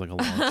nail. It was like a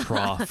long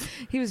trough.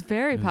 He was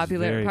very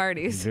popular at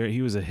parties.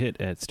 He was a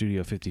hit at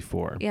Studio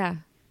 54. Yeah.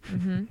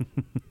 Mm-hmm.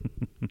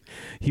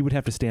 He would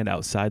have to stand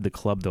outside the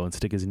club, though, and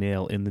stick his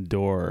nail in the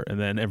door. And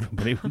then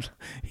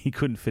he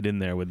couldn't fit in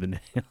there with the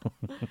nail.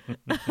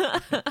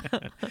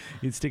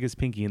 He'd stick his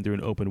pinky in through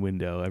an open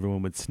window.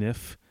 Everyone would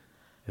sniff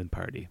and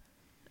party.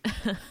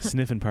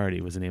 Sniff and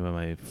Party was the name of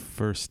my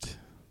first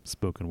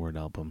spoken word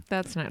album.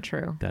 That's not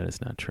true. That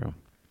is not true.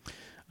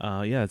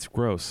 Yeah, it's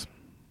gross.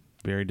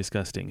 Very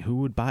disgusting. Who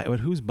would buy it?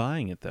 But who's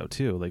buying it, though,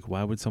 too? Like,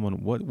 what would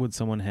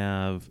someone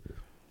have?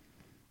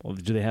 Well,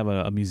 do they have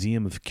a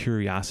museum of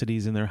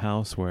curiosities in their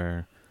house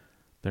where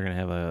they're going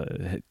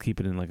to keep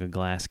it in like a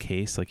glass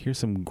case? Like, here's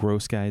some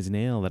gross guy's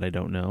nail that I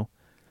don't know.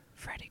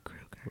 Freddy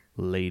Krueger.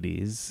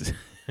 Ladies.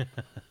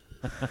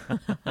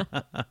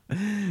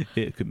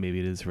 Maybe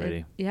it is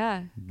Freddy.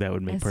 Yeah. That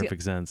would make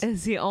perfect sense.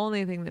 It's the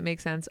only thing that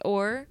makes sense.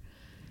 Or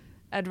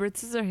Edward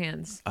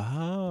Scissorhands.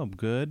 Oh,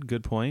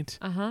 good point.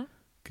 Uh-huh.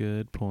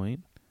 Good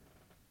point.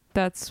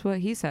 That's what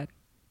he said.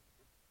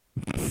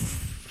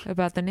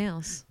 About the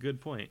nails.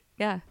 Good point.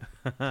 Yeah.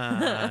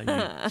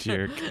 You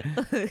jerk.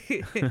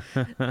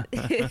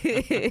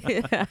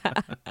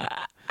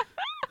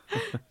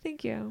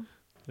 Thank you.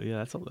 Yeah,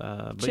 that's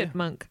a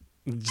Chipmunk.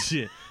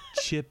 Yeah.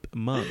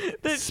 Chipmunk.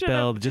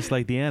 Spelled just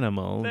like the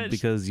animal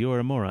because you're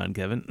a moron,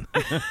 Kevin.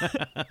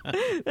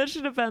 That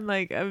should have been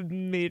like a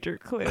major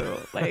clue.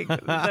 Like,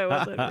 that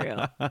wasn't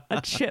real.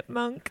 A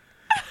chipmunk.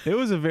 It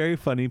was a very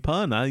funny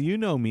pun. You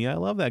know me. I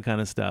love that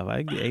kind of stuff.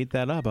 I ate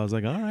that up. I was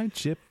like, all right,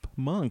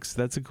 Chipmunks.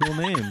 That's a cool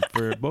name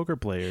for poker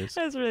players.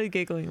 I was really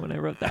giggling when I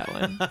wrote that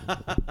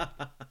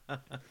one.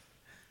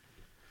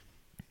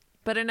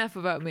 But enough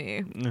about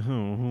me.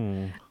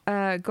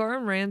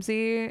 Gordon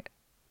Ramsay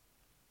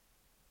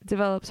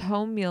develops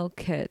home meal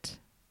kit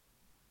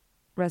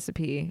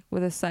recipe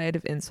with a side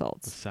of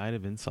insults. A side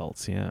of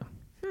insults, yeah.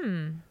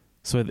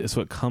 So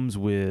it comes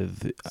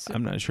with,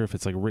 I'm not sure if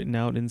it's like written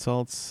out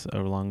insults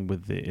along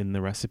with in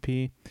the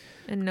recipe.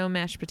 And no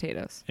mashed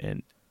potatoes.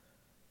 And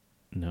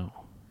no.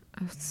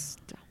 Oh,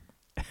 stop.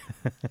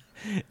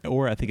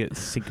 Or I think it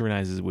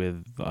synchronizes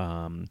with,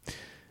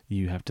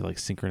 you have to like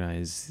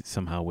synchronize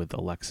somehow with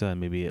Alexa,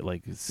 and maybe it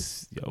like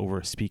over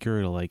a speaker,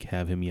 it'll like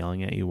have him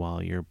yelling at you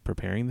while you're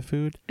preparing the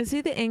food. Is he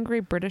the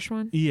angry British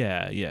one?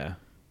 Yeah.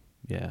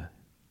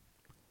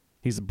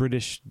 He's a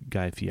British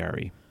Guy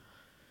Fieri.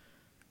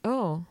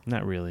 Oh.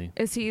 Not really.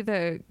 Is he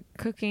the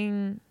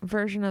cooking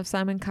version of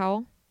Simon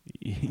Cowell?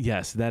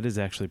 Yes, that is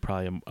actually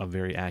probably a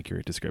very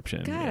accurate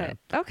description. Got it.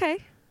 Okay.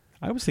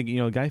 I was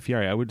thinking, Guy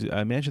Fieri,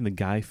 I imagine the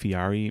Guy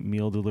Fieri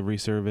meal delivery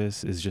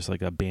service is just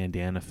like a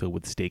bandana filled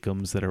with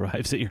steakums that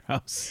arrives at your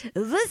house.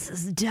 This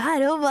is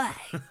dynamite.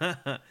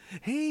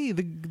 Hey,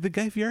 the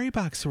Guy Fieri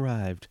box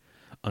arrived.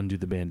 Undo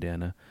the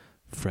bandana.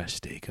 Fresh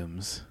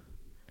steakums.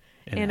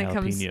 And it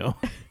jalapeno.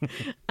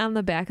 comes on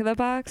the back of the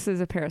box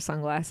is a pair of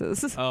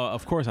sunglasses. Oh,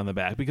 of course on the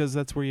back, because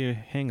that's where you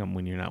hang them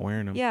when you're not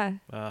wearing them. Yeah.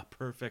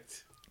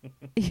 Perfect.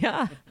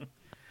 Yeah.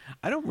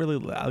 I don't really.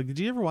 Did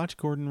you ever watch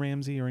Gordon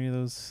Ramsay or any of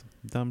those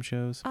dumb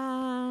shows?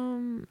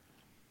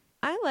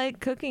 I like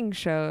cooking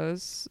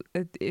shows.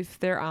 If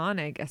they're on,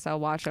 I guess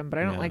I'll watch them, but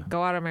I don't like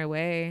go out of my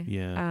way.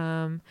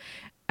 Yeah.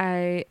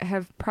 I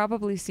have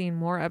probably seen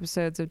more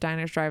episodes of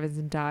Diners, Drive-Ins,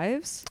 and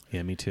Dives.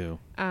 Yeah, me too.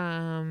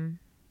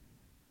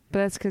 But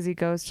that's because he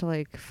goes to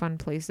like fun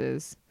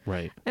places.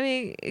 Right. I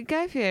mean,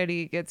 Guy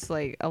Fieri gets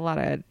like a lot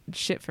of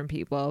shit from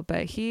people,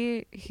 but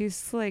he's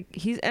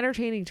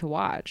entertaining to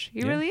watch.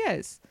 He really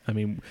is. I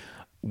mean,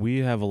 we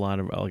have a lot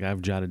of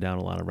I've jotted down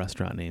a lot of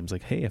restaurant names.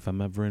 Like, hey, if I'm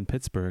ever in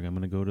Pittsburgh, I'm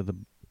gonna go to the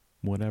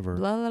whatever,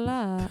 la la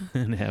la,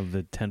 and have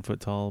the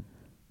 10-foot tall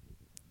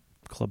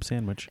club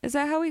sandwich. Is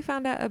that how we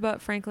found out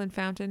about Franklin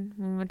Fountain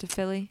when we went to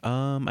Philly?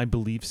 I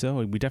believe so.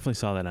 We definitely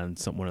saw that on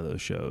one of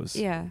those shows.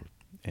 Yeah.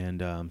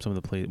 And some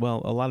of the a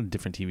lot of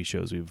different TV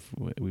shows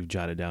we've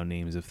jotted down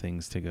names of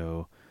things to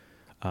go.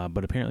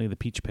 But apparently the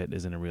Peach Pit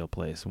isn't a real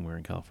place when we're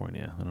in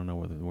California. I don't know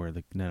where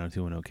the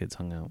 90210 kids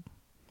hung out.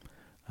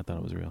 I thought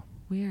it was real.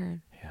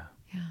 Weird. Yeah.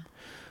 Yeah.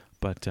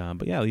 But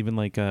yeah, even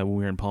like when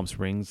we were in Palm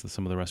Springs,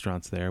 some of the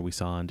restaurants there we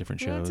saw on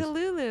different We shows. went to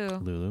Lulu.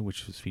 Lulu,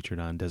 which was featured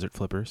on Desert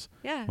Flippers.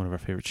 Yeah. One of our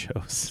favorite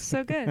shows.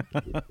 So good.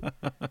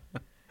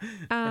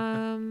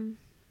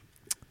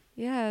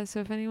 Yeah, so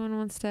if anyone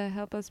wants to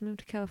help us move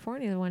to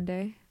California one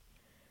day,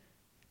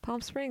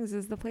 Palm Springs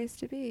is the place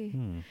to be.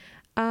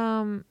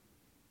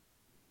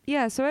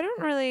 Yeah, so I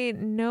don't really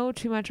know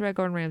too much about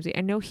Gordon Ramsay.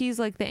 I know he's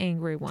like the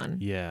angry one.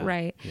 Yeah.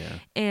 Right? Yeah.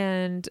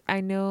 And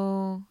I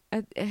know,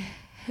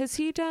 has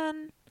he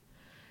done...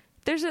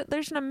 There's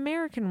an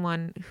American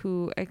one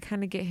who I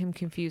kind of get him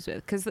confused with,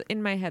 because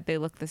in my head they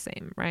look the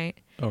same, right?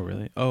 Oh,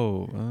 really?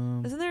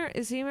 Oh.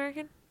 Is he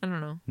American? I don't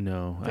know.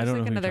 No, There's I don't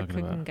like know who another you're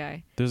talking cooking about.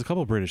 guy. There's a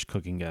couple British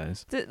cooking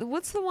guys.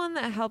 What's the one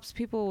that helps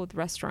people with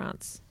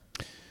restaurants?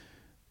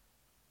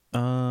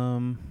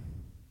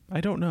 I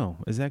don't know.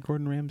 Is that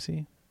Gordon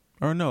Ramsay?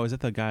 Or no, is that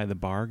the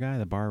bar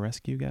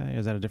rescue guy? Or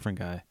is that a different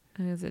guy? I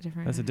think it's a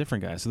different That's guy. a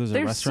different guy. So there's a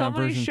There's restaurant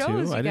so many version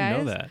shows, too? you I didn't know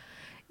guys. that.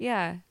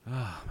 Yeah.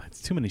 Oh,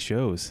 it's too many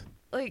shows.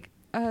 Like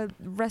a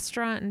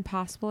Restaurant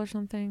Impossible or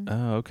something.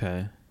 Oh,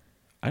 okay.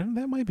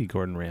 That might be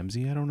Gordon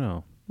Ramsay. I don't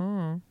know.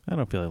 Oh. I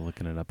don't feel like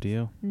looking it up to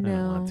you. I No.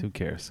 don't want to. Who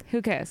cares?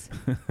 Who cares?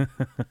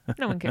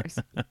 No one cares.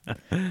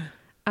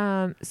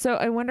 So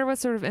I wonder what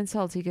sort of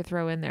insults he could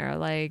throw in there.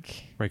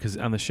 Like, Right, because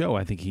on the show,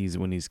 I think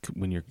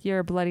when you're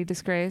a bloody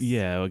disgrace.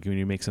 yeah, like when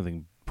you make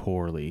something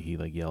poorly, he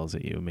like yells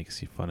at you, makes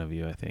fun of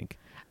you. I think.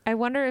 I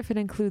wonder if it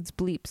includes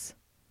bleeps.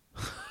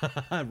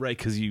 Right,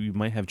 because you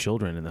might have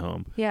children in the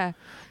home. Yeah.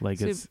 Like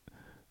So- it's.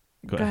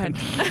 Go Go ahead.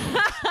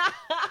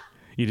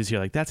 You just hear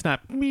like, that's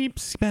not meep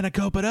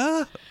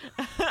spanakopita.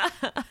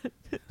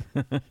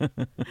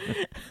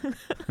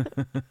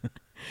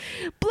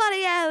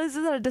 Bloody hell, this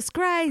is a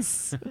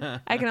disgrace.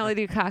 I can only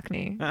do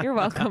Cockney. You're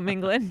welcome,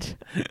 England.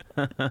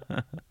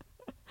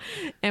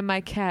 And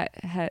my cat,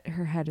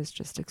 her head has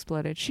just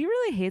exploded. She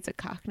really hates a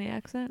Cockney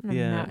accent, and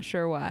Yeah. I'm not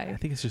sure I why.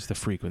 think it's just the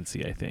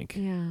frequency. I think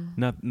Yeah.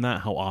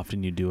 not how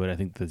often you do it. I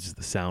think that's just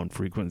the sound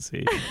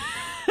frequency.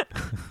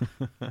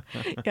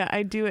 Yeah,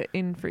 I do it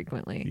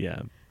infrequently.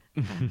 Yeah,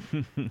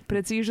 But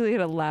it's usually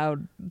at a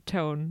loud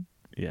tone.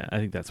 yeah. I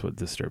think that's what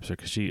disturbs her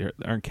because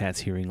aren't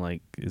cats hearing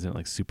isn't it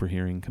like super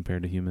hearing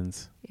compared to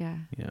humans? Yeah.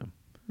 Yeah.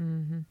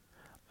 Mm-hmm.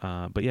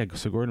 But yeah,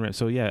 so Gordon Ramsay.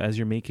 So yeah, as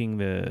you're making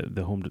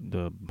the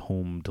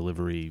home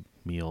delivery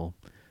meal,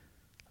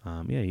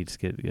 yeah, you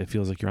just it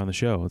feels like you're on the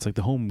show. It's like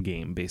the home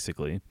game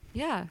basically,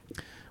 Yeah.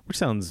 which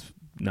sounds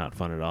not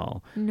fun at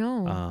all.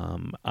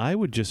 No. I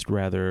would just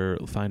rather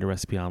find a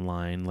recipe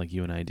online like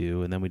you and I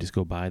do, and then we just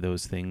go buy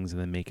those things and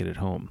then make it at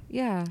home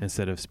Yeah.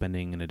 instead of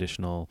spending an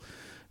additional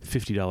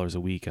 $50 a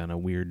week on a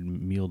weird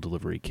meal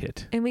delivery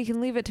kit. And we can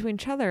leave it to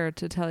each other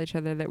to tell each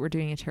other that we're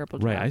doing a terrible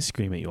job. Right, I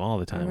scream at you all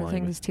the time. Other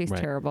things taste right.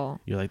 terrible.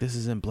 You're like, this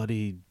isn't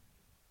bloody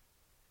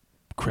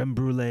creme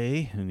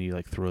brulee, and you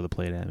like throw the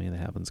plate at me. That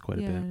happens quite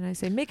a bit. And I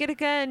say, make it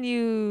again,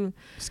 you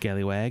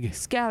Scallywag.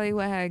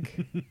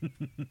 scallywag.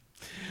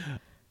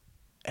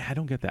 I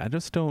don't get that. I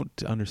just don't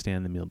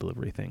understand the meal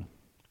delivery thing.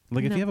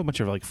 Like if No. you have a bunch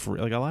of like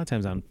free, like a lot of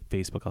times on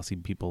Facebook, I'll see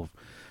people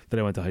that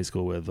I went to high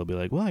school with. They'll be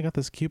like, "Well, I got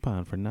this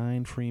coupon for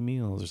 9 free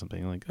meals or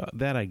something." Like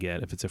that, I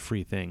get if it's a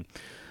free thing,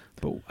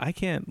 but I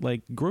can't.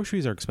 Like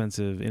groceries are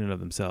expensive in and of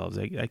themselves.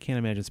 I can't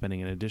imagine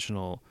spending an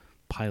additional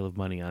pile of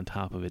money on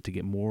top of it to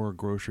get more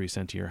groceries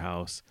sent to your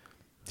house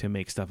to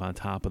make stuff on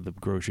top of the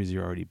groceries you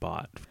already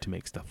bought to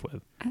make stuff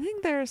with. I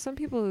think there are some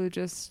people who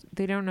just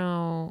they don't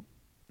know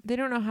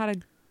how to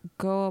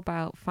go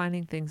about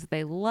finding things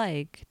they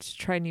like to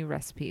try new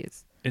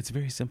recipes. It's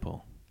very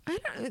simple. I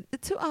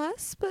don't to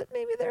us, but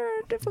maybe there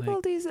are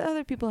difficulties that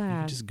other people You can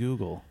have. just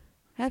Google.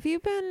 Have you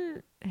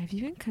been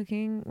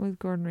cooking with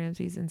Gordon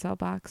Ramsay's insult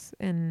box,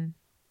 and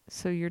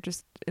so you're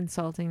just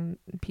insulting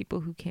people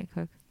who can't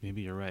cook?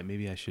 Maybe you're right.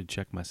 Maybe I should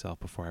check myself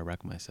before I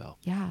wreck myself.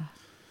 Yeah.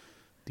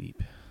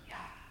 Deep. Yeah.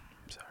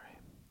 I'm sorry.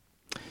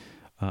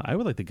 I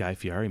would like the Guy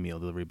Fieri meal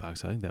delivery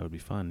box. I think that would be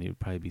fun. It would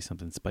probably be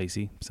something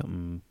spicy,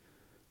 something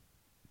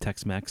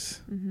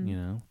Tex-Mex, Mm-hmm. you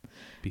know,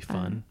 be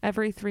fun.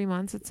 Every 3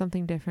 months, it's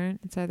something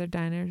different. It's either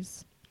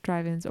diners,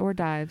 drive-ins, or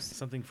dives.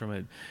 Something from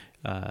a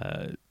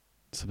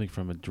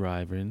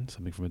drive-in,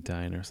 something from a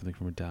diner, something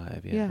from a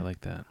dive. Yeah, Yeah. I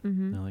like that.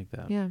 Mm-hmm. I like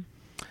that. Yeah.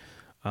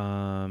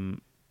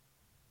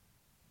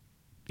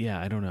 Yeah,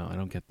 I don't know. I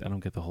don't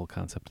get the whole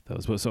concept of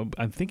those. But so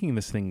I'm thinking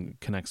this thing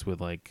connects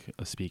with like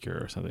a speaker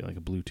or something, like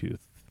a Bluetooth,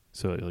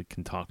 so it like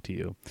can talk to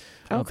you.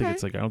 I don't think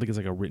it's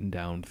like a written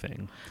down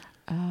thing.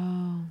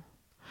 Oh.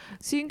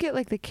 So you can get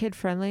like the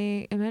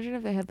kid-friendly. Imagine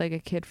if they had like a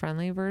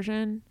kid-friendly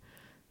version.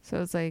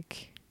 So it's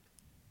like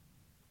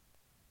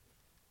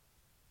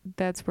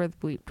that's where the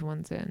bleeped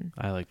one's in.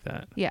 I like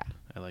that. Yeah.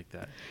 I like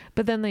that.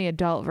 But then the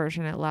adult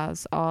version, it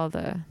allows all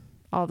the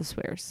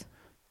swears.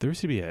 There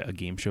used to be a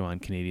game show on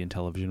Canadian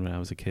television when I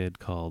was a kid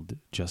called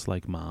Just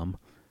Like Mom,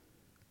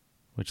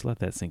 which let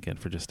that sink in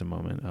for just a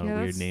moment. What a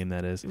weird name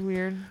that is.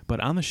 Weird.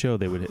 But on the show,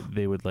 they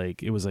would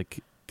like, it was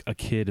like a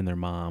kid and their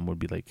mom would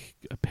be like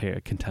a pair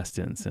of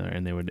contestants,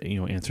 and they would,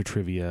 answer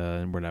trivia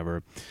and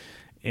whatever.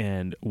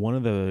 And one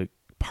of the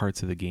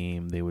parts of the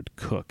game, they would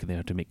cook, and they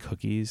have to make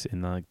cookies,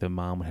 and like the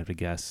mom would have to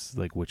guess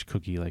like which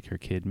cookie like her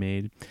kid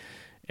made.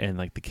 And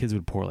like the kids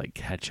would pour like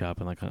ketchup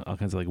and like all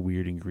kinds of like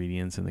weird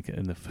ingredients in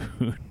the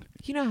food.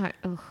 You know how?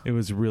 Ugh. It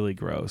was really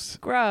gross.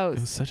 Gross.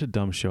 It was such a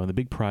dumb show, and the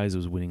big prize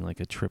was winning like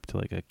a trip to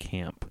like a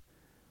camp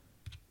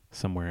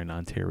somewhere in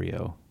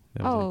Ontario.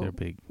 That was like their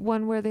big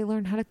one where they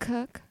learn how to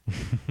cook.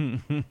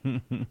 It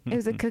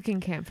was a cooking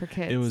camp for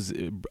kids. It was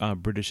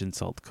British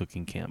Insult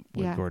Cooking Camp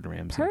with Gordon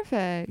Ramsay.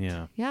 Perfect.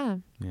 Yeah. Yeah.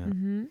 Yeah.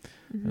 Mm-hmm.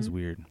 That was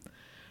weird.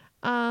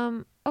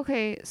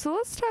 Okay, so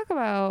let's talk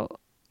about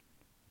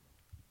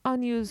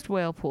unused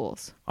whale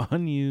pools.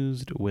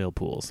 Unused whale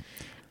pools.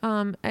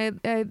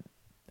 I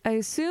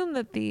assume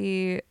that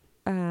the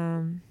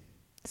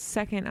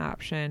second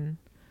option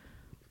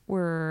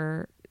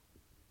were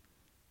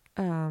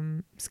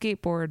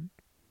skateboard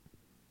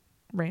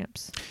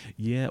ramps.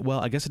 Yeah, well,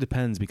 I guess it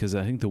depends, because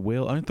I think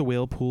aren't the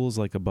whale pools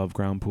like above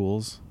ground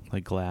pools,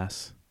 like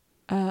glass?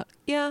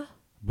 Yeah.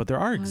 But there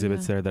are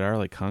exhibits there that are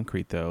like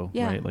concrete though,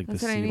 yeah, right? Like the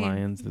sea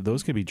lions. Mm-hmm.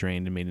 Those could be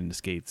drained and made into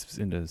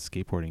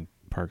skateboarding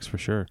parks for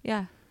sure.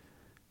 Yeah.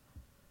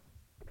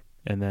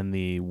 And then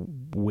the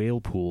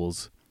whale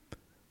pools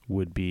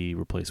would be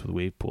replaced with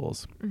wave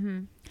pools.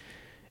 Mm-hmm.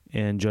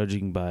 And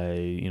judging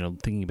by,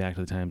 thinking back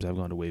to the times I've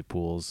gone to wave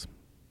pools,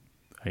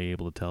 are you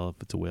able to tell if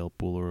it's a whale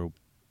pool or a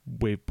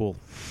wave pool?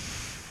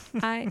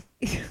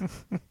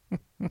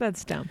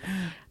 That's dumb.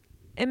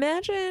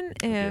 Imagine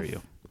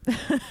if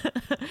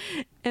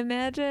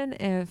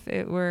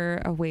it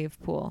were a wave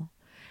pool,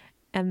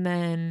 and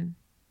then,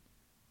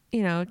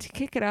 to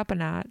kick it up a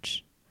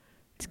notch,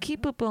 to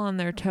keep people on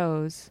their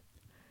toes,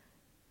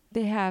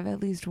 they have at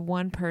least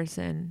one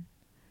person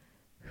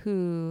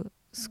who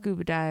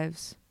scuba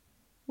dives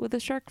with a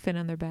shark fin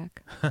on their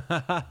back.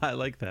 I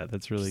like that.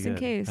 That's really just good. In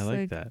case, I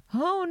like that.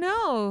 Oh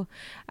no,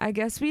 I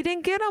guess we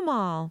didn't get them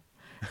all.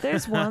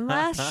 There's one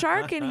last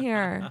shark in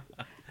here.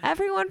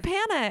 Everyone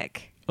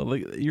panic.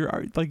 Like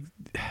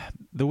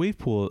the wave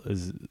pool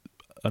is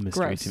a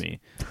mystery Gross. to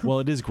me. Well,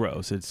 it is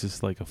gross. It's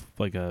just like a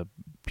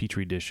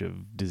petri dish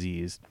of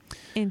disease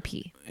And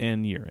pee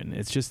and urine.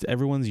 It's just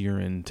everyone's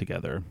urine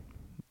together.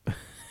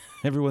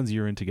 Everyone's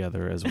urine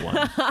together as one.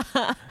 That's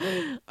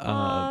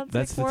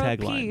like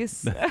the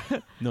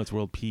tagline. No, it's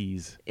World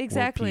Peas.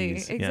 Exactly. World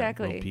peas.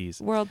 Exactly. Yeah, World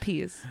Peas. World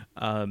peas.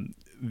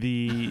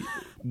 The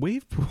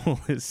wave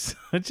pool is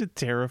such a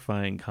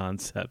terrifying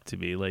concept to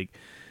me. Like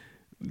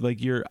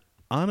you're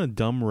on a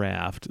dumb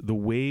raft. The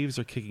waves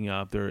are kicking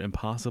up. They're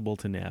impossible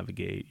to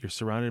navigate. You're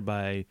surrounded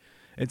by.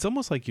 It's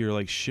almost like you're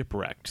like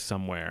shipwrecked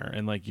somewhere,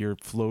 and like you're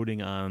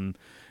floating on,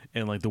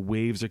 and like the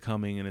waves are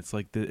coming, and it's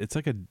like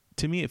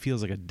to me it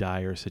feels like a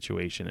dire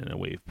situation in a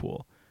wave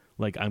pool.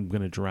 Like, I'm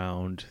gonna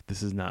drown.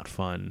 This is not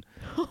fun.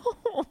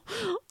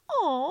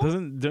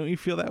 Don't you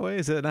feel that way?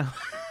 Is it not?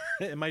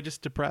 Am I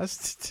just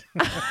depressed?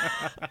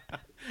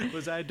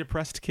 Was I a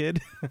depressed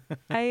kid?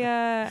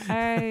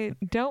 I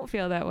don't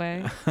feel that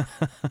way.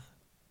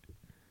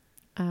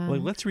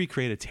 Like, let's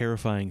recreate a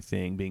terrifying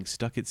thing, being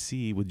stuck at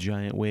sea with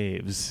giant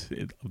waves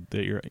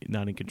that you're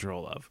not in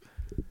control of.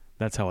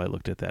 That's how I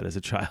looked at that as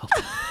a child.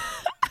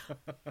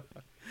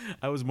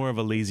 I was more of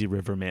a lazy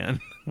river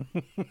man.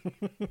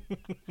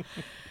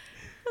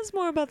 It's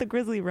more about the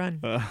Grizzly Run.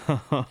 Isn't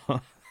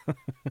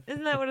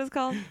that what it's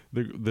called?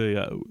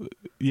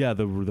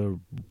 The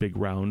big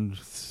round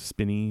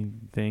spinny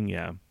thing.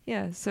 Yeah.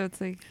 Yeah. So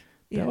it's like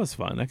that was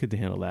fun. I could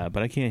handle that,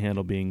 but I can't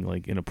handle being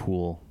like in a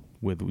pool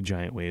with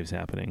giant waves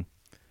happening.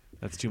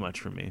 That's too much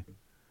for me.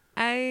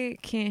 I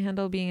can't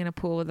handle being in a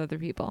pool with other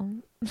people.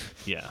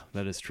 Yeah,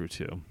 that is true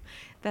too.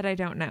 That I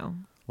don't know.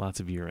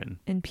 Lots of urine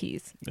and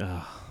peas.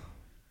 Ugh,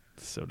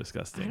 so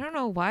disgusting. I don't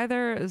know why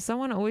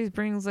someone always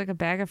brings like a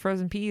bag of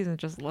frozen peas and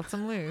just lets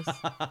them loose.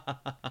 Come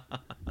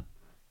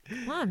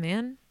on,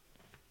 man.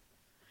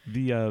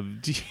 The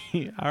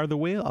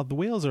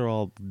whales are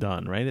all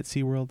done, right, at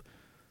SeaWorld?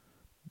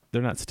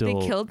 They're not still.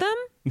 They killed them?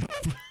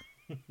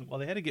 Well,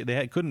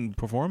 they couldn't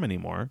perform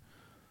anymore.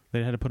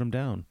 They had to put them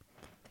down.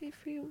 They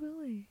freed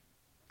Willie.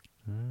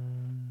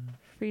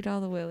 Freed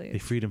all the Willies. They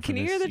freed him. Can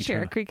you hear the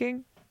chair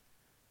creaking?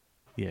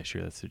 Yeah,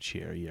 sure. That's the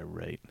chair. Yeah,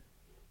 right.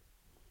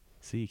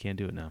 See, you can't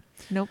do it now.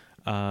 Nope.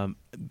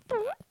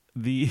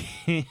 The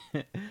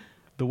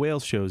whale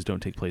shows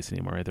don't take place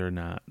anymore. Right? They're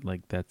not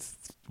like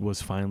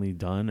was finally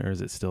done, or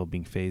is it still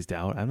being phased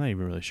out? I'm not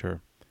even really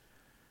sure.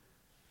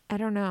 I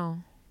don't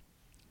know.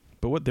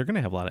 But they're going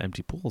to have a lot of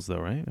empty pools,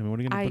 though, right? I mean, what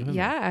are you going to put in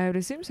there? I would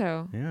assume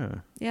so. Yeah.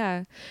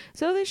 Yeah.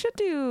 So they should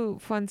do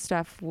fun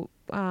stuff.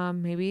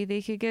 Maybe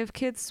they could give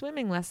kids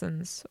swimming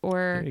lessons,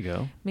 or there you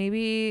go.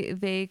 Maybe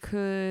they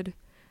could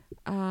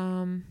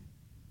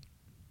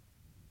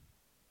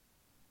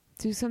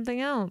do something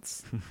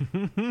else.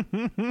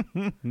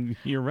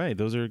 You're right.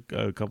 Those are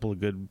a couple of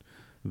good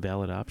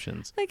valid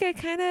options. Like I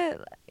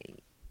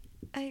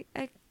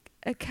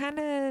kind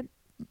of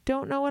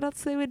don't know what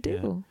else they would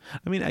do. Yeah.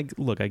 I mean, I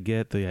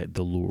get the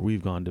lure.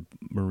 We've gone to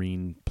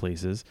marine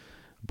places,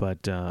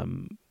 but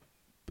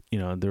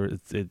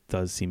it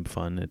does seem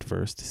fun at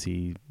first to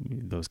see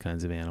those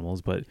kinds of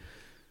animals, but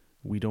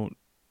we don't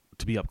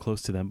to be up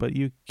close to them. But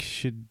you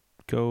should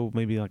go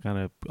maybe like on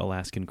a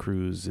Alaskan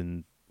cruise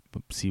and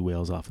see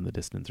whales off in the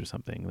distance or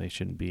something. They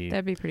shouldn't be.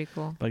 That'd be pretty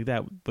cool. Like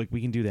that. Like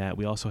we can do that.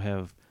 We also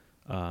have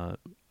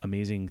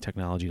amazing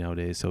technology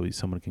nowadays, so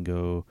someone can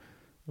go.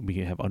 We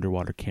can have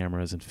underwater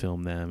cameras and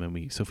film them,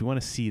 and so if we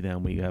want to see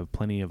them, we have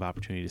plenty of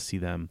opportunity to see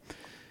them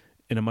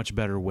in a much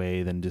better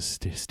way than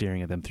just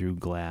staring at them through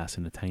glass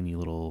in a tiny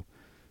little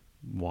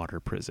water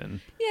prison.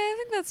 Yeah, I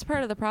think that's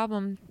part of the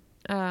problem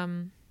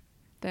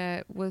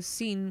that was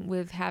seen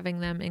with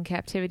having them in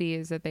captivity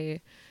is that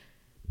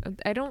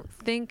I don't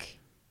think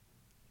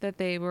that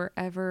they were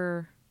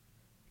ever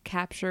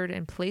captured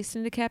and placed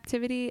into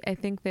captivity. I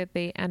think that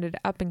they ended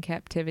up in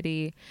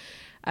captivity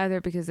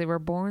either because they were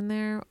born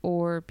there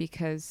or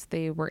because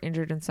they were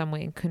injured in some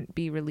way and couldn't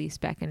be released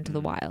back into the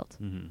wild.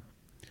 Mm-hmm.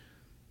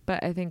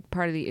 But I think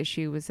part of the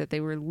issue was that they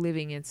were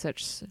living in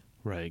such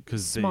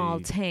small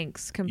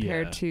tanks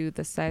compared to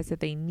the size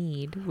that they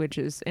need, which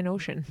is an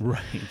ocean.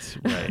 Right.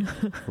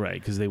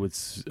 Because they would,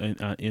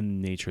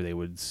 in nature, they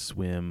would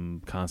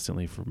swim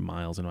constantly for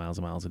miles and miles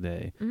and miles a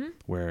day. Mm-hmm.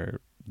 Where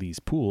these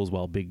pools,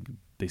 while big,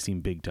 they seem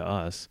big to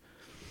us.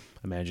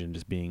 Imagine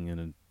just being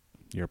in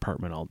your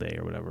apartment all day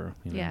or whatever.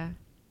 Yeah.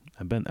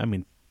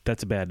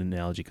 That's a bad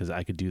analogy because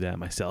I could do that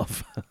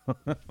myself.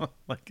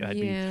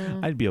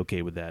 I'd be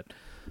okay with that.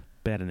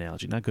 Bad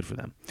analogy, not good for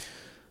them.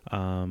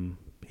 So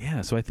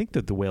I think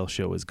that the whale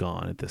show is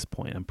gone at this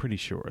point. I'm pretty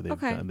sure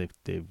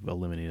they've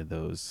eliminated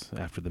those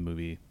after the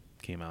movie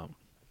came out.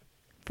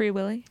 Free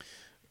Willy,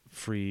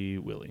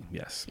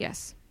 yes.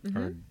 Mm-hmm.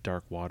 Or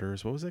Dark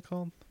Waters. What was it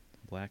called?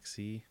 Black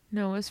Sea.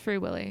 No, it was Free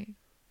Willy.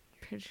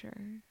 Pretty sure.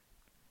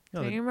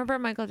 Do you remember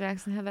Michael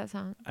Jackson had that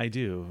song? I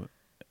do.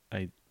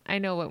 I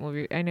know what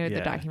movie. I know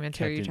the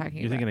documentary you're talking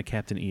about. You're thinking of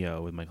Captain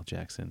EO with Michael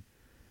Jackson.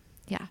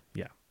 Yeah.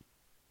 Yeah.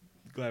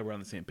 Glad we're on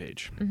the same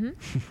page.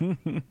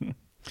 Mm-hmm.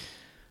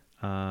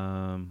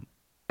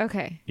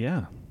 Okay.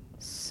 Yeah.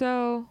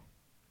 So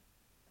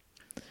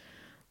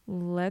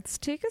let's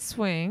take a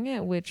swing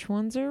at which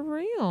ones are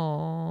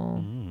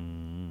real.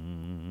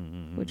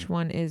 Which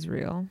one is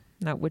real?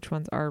 Not which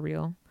ones are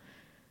real.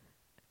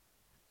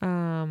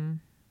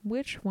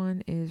 Which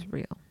one is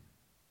real?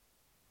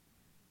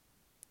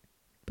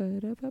 I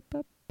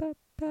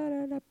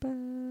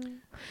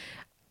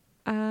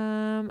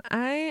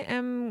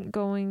am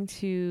going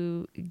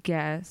to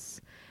guess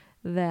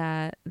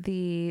that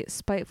the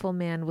spiteful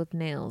man with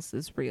nails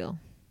is real.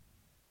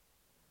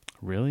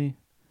 Really?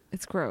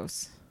 It's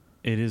gross.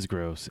 It is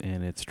gross,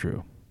 and it's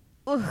true.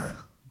 Ugh.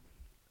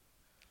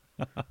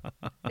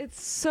 It's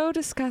so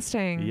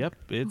disgusting. Yep,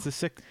 it's a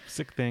sick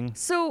thing.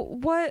 So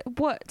what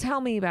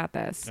tell me about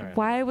this. Right,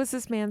 why was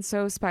this man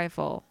so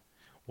spiteful?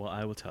 Well,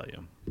 I will tell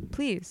you.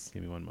 Please.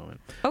 Give me one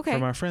moment. Okay.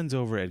 From our friends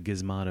over at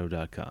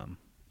Gizmodo.com.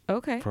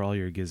 Okay. For all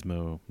your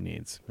gizmo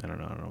needs. I don't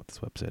know what this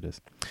website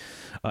is.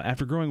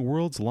 After growing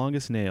world's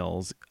longest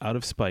nails, out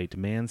of spite,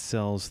 man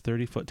sells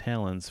 30-foot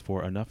talons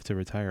for enough to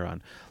retire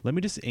on. Let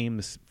me just aim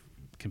this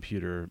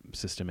computer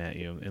system at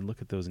you and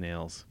look at those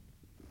nails.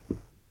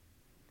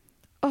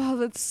 Oh,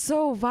 that's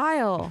so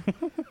vile.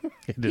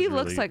 He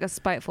looks like a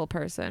spiteful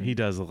person. He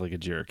does look like a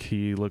jerk.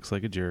 He looks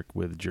like a jerk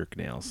with jerk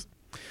nails.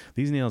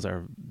 These nails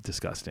are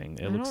disgusting.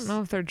 I don't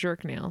know if they're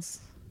jerk nails.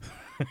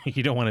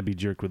 You don't want to be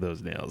jerked with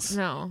those nails.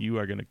 No. You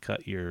are going to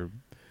cut your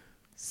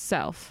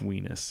self.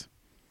 Weenus.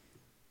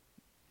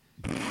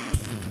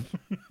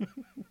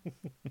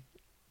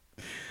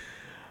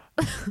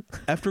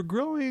 After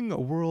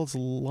growing world's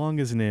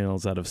longest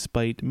nails out of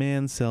spite,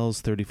 man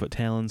sells 30-foot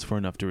talons for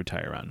enough to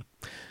retire on.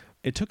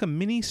 It took a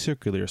mini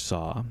circular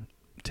saw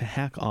to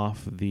hack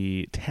off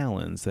the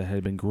talons that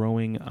had been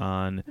growing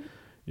on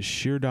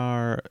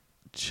Shirdar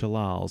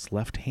Chalal's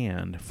left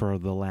hand for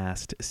the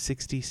last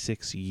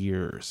 66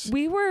 years.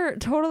 We were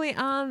totally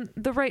on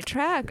the right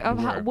track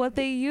of what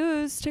they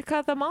used to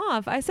cut them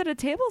off. I said a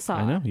table saw.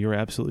 I know. You're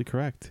absolutely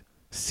correct.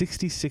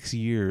 66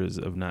 years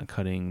of not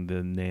cutting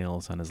the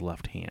nails on his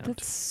left hand.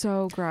 That's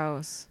so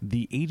gross.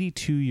 The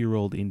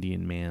 82-year-old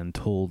Indian man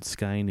told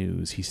Sky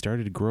News he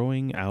started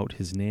growing out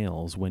his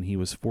nails when he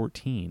was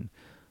 14.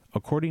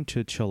 According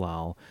to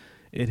Chalal,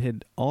 it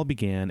had all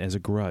began as a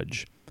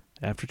grudge.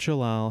 After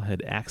Chalal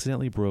had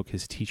accidentally broke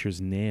his teacher's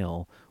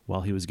nail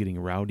while he was getting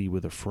rowdy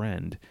with a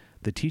friend,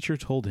 the teacher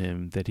told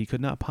him that he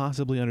could not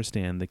possibly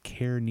understand the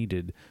care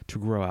needed to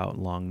grow out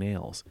long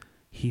nails.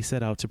 He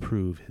set out to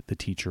prove the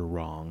teacher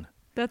wrong.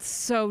 That's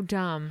so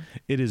dumb.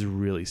 It is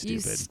really stupid. You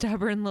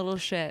stubborn little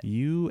shit.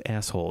 You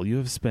asshole. You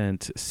have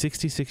spent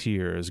 66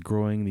 years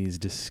growing these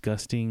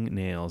disgusting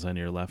nails on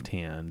your left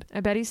hand.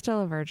 I bet he's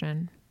still a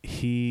virgin.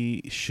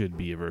 He should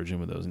be a virgin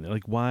with those.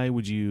 Like, why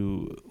would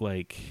you,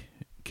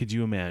 could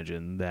you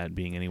imagine that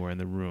being anywhere in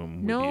the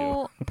room with you?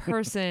 No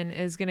person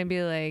is going to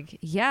be like,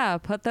 yeah,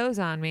 put those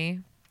on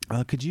me.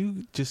 Could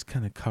you just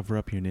kind of cover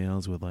up your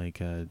nails with like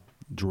a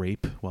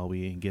drape while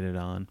we get it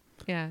on?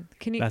 Yeah.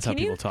 Can you? That's can how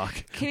you, people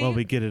talk can while you-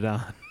 we get it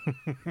on.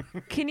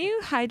 Can you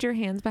hide your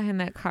hands behind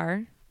that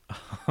car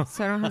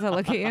so I don't have to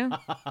look at you?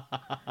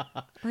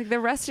 Like the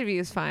rest of you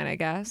is fine, I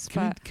guess.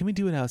 But Can we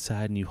do it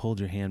outside and you hold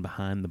your hand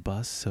behind the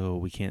bus so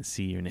we can't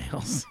see your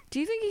nails? do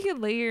you think you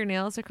could lay your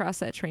nails across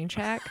that train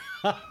track?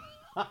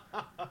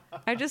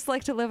 I just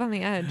like to live on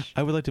the edge.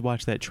 I would like to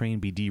watch that train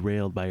be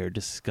derailed by your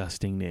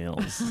disgusting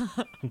nails.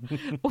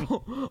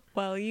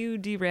 While you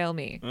derail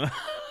me.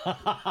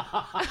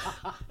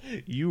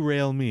 You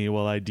rail me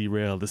while I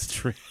derail this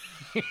train.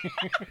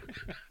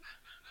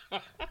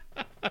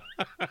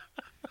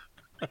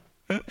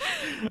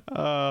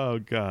 Oh,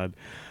 God.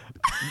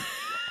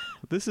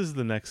 This is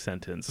the next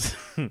sentence,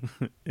 and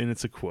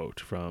it's a quote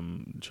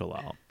from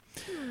Jalal.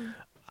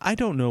 I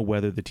don't know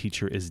whether the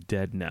teacher is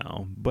dead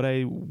now, but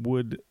I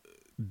would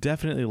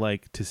definitely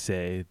like to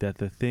say that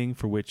the thing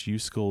for which you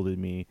scolded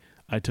me,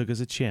 I took as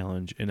a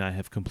challenge, and I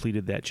have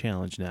completed that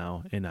challenge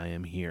now, and I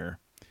am here.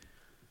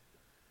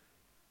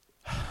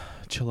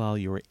 Jalal,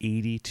 you are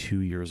 82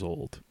 years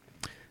old.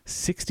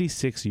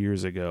 66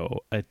 years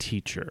ago, a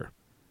teacher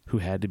who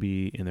had to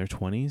be in their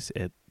 20s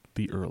at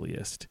the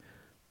earliest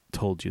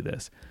told you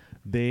this.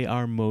 They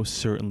are most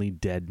certainly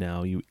dead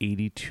now, you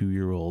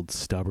 82-year-old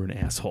stubborn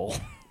asshole.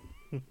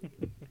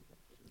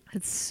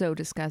 It's so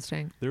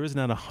disgusting. There is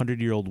not a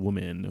 100-year-old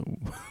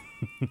woman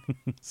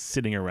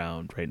sitting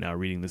around right now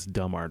reading this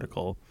dumb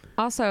article.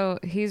 Also,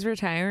 he's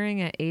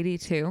retiring at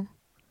 82.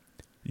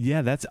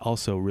 Yeah, that's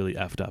also really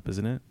effed up,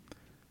 isn't it?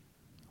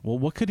 Well,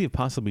 what could he have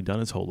possibly done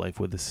his whole life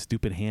with this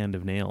stupid hand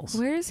of nails?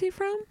 Where is he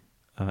from?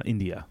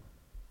 India.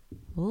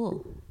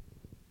 Oh.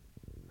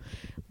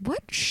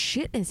 What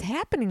shit is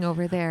happening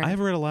over there? I've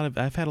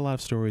had a lot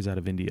of stories out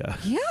of India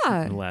in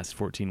Yeah. the last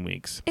 14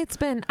 weeks. It's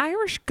been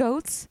Irish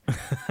goats.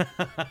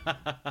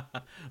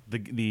 The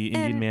Indian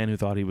And- man who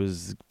thought he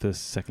was the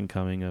second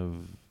coming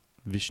of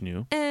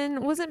Vishnu.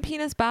 And wasn't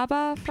Penis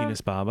Baba from... Penis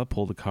Baba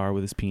pulled a car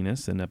with his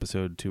penis in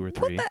episode 2 or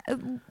 3.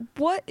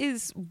 What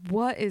is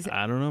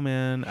I don't know,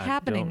 man.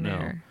 happening I don't know.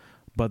 there?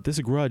 But this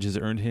grudge has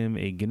earned him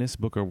a Guinness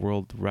Book of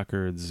World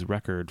Records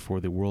record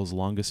for the world's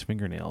longest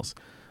fingernails.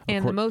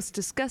 And the most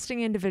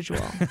disgusting individual.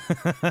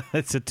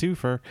 It's a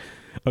twofer.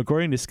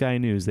 According to Sky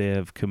News, they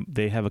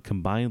have a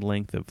combined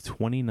length of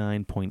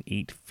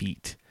 29.8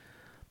 feet.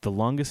 The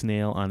longest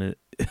nail on it,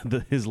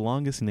 his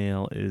longest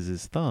nail is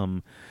his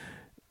thumb,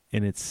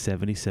 and it's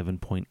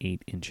 77.8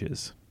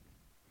 inches.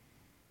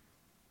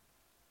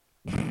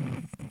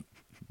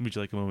 Would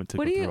you like a moment to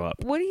throw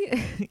up? What do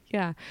you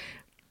yeah.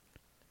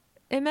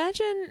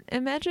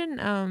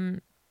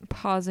 Imagine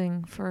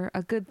pausing for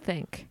a good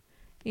think,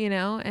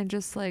 and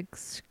just like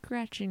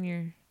scratching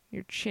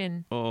your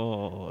chin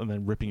Oh, and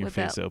then ripping your with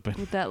face that, open.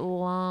 with that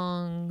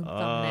long Oh,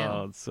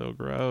 thumbnail. it's so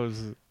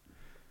gross.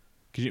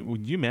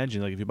 Would you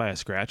imagine, like, if you buy a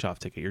scratch-off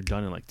ticket, you're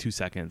done in like 2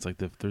 seconds. Like,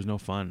 there's no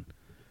fun.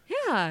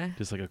 Yeah.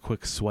 Just like a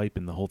quick swipe,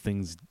 and the whole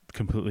thing's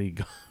completely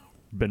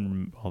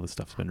all the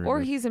stuff's been removed.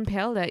 Or he's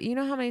impaled it. You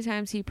know how many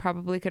times he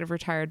probably could have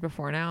retired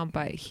before now,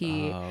 but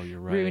he you're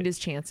right. ruined his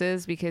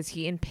chances because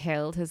he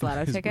impaled his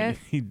lotto ticket.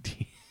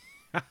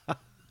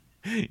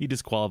 He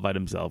disqualified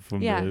himself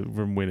from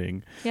from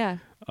winning. Yeah.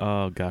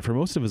 Oh, God. For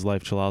most of his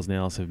life, Jalal's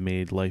nails have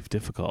made life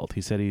difficult.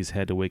 He said he's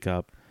had to wake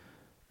up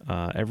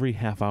every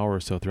half hour or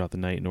so throughout the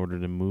night in order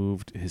to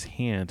move his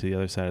hand to the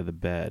other side of the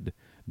bed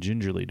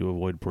gingerly to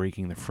avoid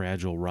breaking the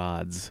fragile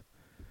rods.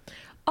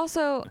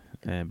 Also,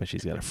 But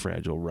she's got a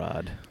fragile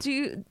rod. do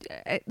you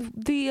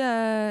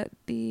the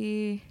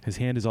His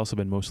hand has also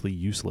been mostly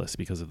useless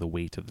because of the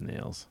weight of the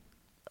nails.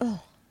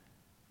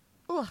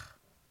 ugh.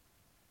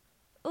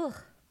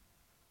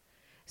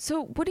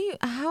 So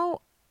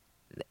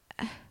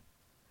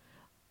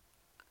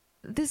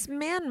this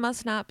man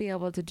must not be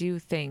able to do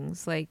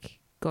things like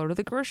go to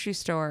the grocery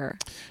store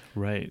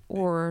Right.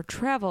 or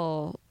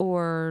travel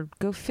or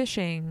go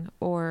fishing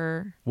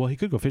or... Well, he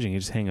could go fishing. He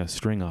just hang a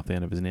string off the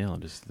end of his nail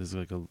and just there's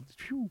like a.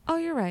 Oh,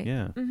 you're right.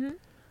 Yeah. Mm-hmm.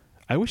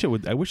 I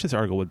wish this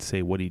article would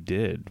say what he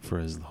did for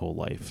his whole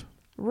life.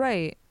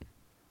 Right.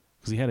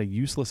 Because he had a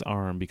useless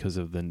arm because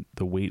of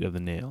the weight of the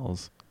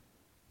nails,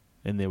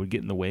 and they would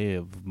get in the way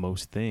of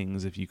most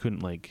things if you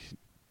couldn't, like,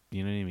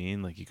 you know what I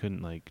mean? Like, you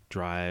couldn't, like,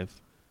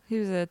 drive. He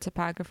was a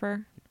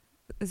topographer.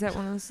 Is that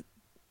one of those?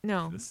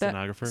 No. The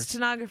stenographer?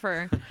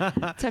 Stenographer.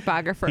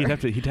 Typographer.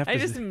 He'd have I to.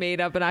 just made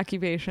up an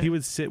occupation. He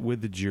would sit with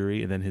the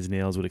jury, and then his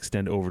nails would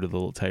extend over to the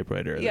little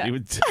typewriter. Yeah. He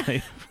would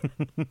type.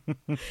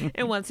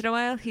 And once in a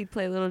while, he'd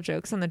play little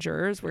jokes on the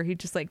jurors where he'd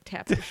just like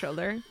tap their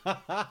shoulder.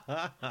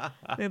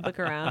 They'd look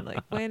around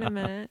like, wait a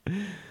minute.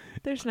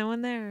 There's no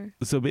one there.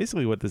 So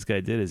basically what this guy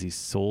did is he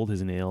sold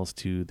his nails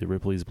to the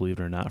Ripley's Believe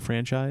It or Not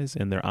franchise,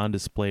 and they're on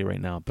display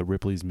right now at the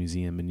Ripley's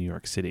Museum in New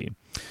York City.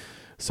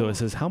 So it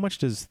says, how much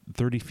does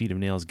 30 feet of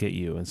nails get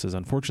you? And it says,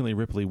 unfortunately,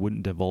 Ripley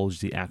wouldn't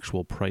divulge the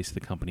actual price the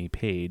company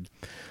paid,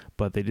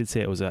 but they did say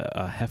it was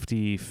a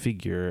hefty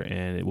figure,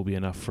 and it will be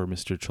enough for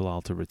Mr.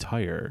 Jalal to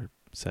retire,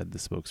 said the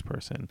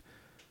spokesperson,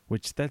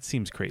 which that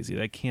seems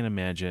crazy. I can't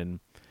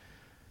imagine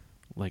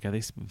Like, are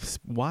they?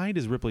 Why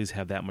does Ripley's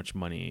have that much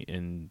money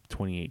in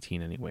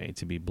 2018 anyway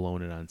to be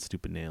blowing it on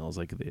stupid nails?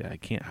 Like, I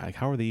can't.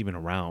 How are they even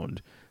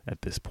around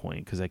at this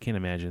point? Because I can't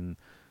imagine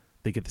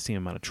they get the same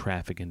amount of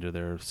traffic into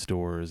their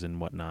stores and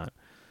whatnot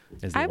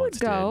as they I would once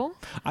go.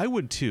 did. I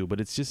would too, but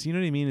it's just, you know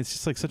what I mean? It's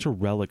just like such a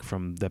relic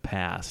from the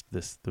past.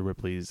 The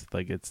Ripley's,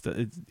 like, it's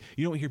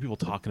you don't hear people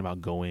talking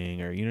about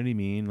going, or you know what I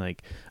mean?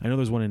 Like, I know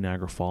there's one in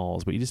Niagara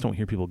Falls, but you just don't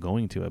hear people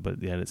going to it.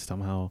 But yet it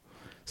somehow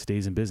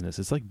stays in business.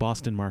 It's like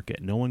Boston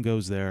Market. No one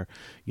goes there,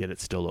 yet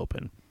it's still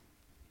open.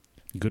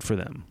 Good for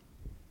them.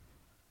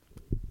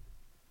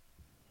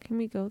 Can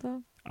we go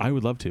though? I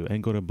would love to,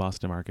 and go to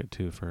Boston Market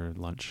too for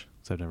lunch,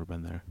 because I've never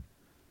been there.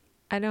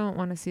 I don't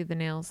want to see the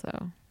nails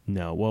though.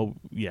 No, well,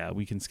 yeah,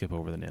 we can skip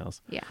over the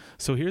nails. Yeah.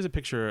 So here's a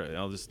picture.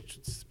 I'll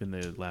just spin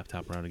the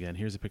laptop around again.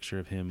 Here's a picture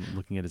of him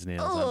looking at his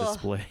nails on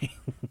display.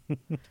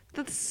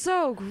 That's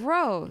so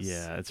gross.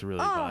 Yeah, it's really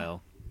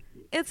vile.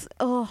 It's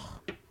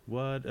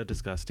What a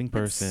disgusting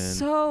person. It's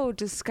so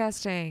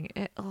disgusting.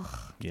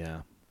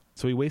 Yeah.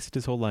 So he wasted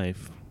his whole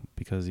life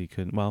because he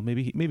couldn't. Well,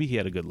 maybe he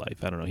had a good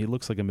life. I don't know. He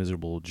looks like a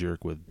miserable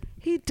jerk with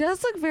He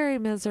does look very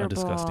miserable. a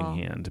disgusting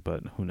hand,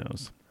 but who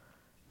knows?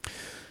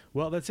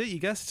 Well, that's it. You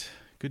guessed.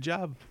 Good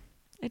job.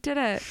 I did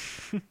it.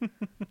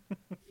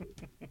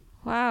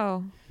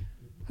 Wow.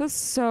 That was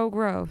so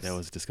gross. That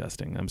was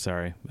disgusting. I'm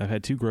sorry. I've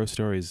had 2 gross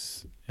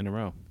stories in a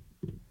row.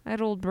 I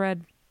had old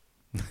bread.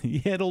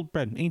 You had old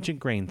bread. Ancient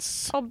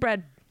grains. Old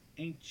bread.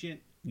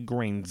 Ancient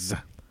grains.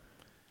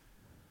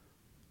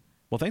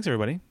 Well, thanks,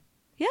 everybody.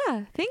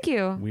 Yeah, thank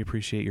you. We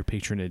appreciate your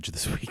patronage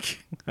this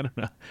week. I don't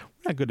know.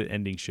 We're not good at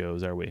ending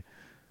shows, are we? I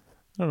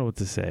don't know what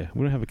to say.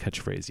 We don't have a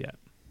catchphrase yet.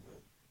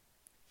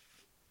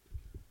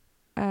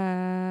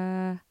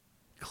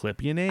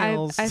 Clip your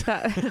nails. I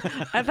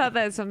thought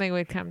that something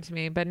would come to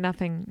me, but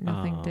nothing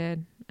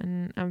did,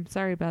 and I'm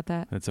sorry about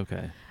that. That's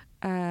okay.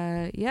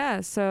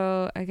 Yeah.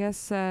 So I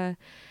guess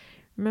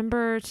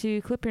remember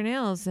to clip your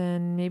nails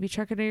and maybe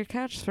chuck it on your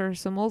couch for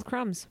some old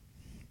crumbs.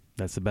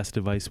 That's the best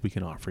advice we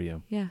can offer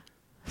you. Yeah.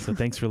 So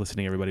thanks for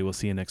listening, everybody. We'll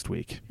see you next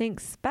week.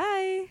 Thanks. Bye.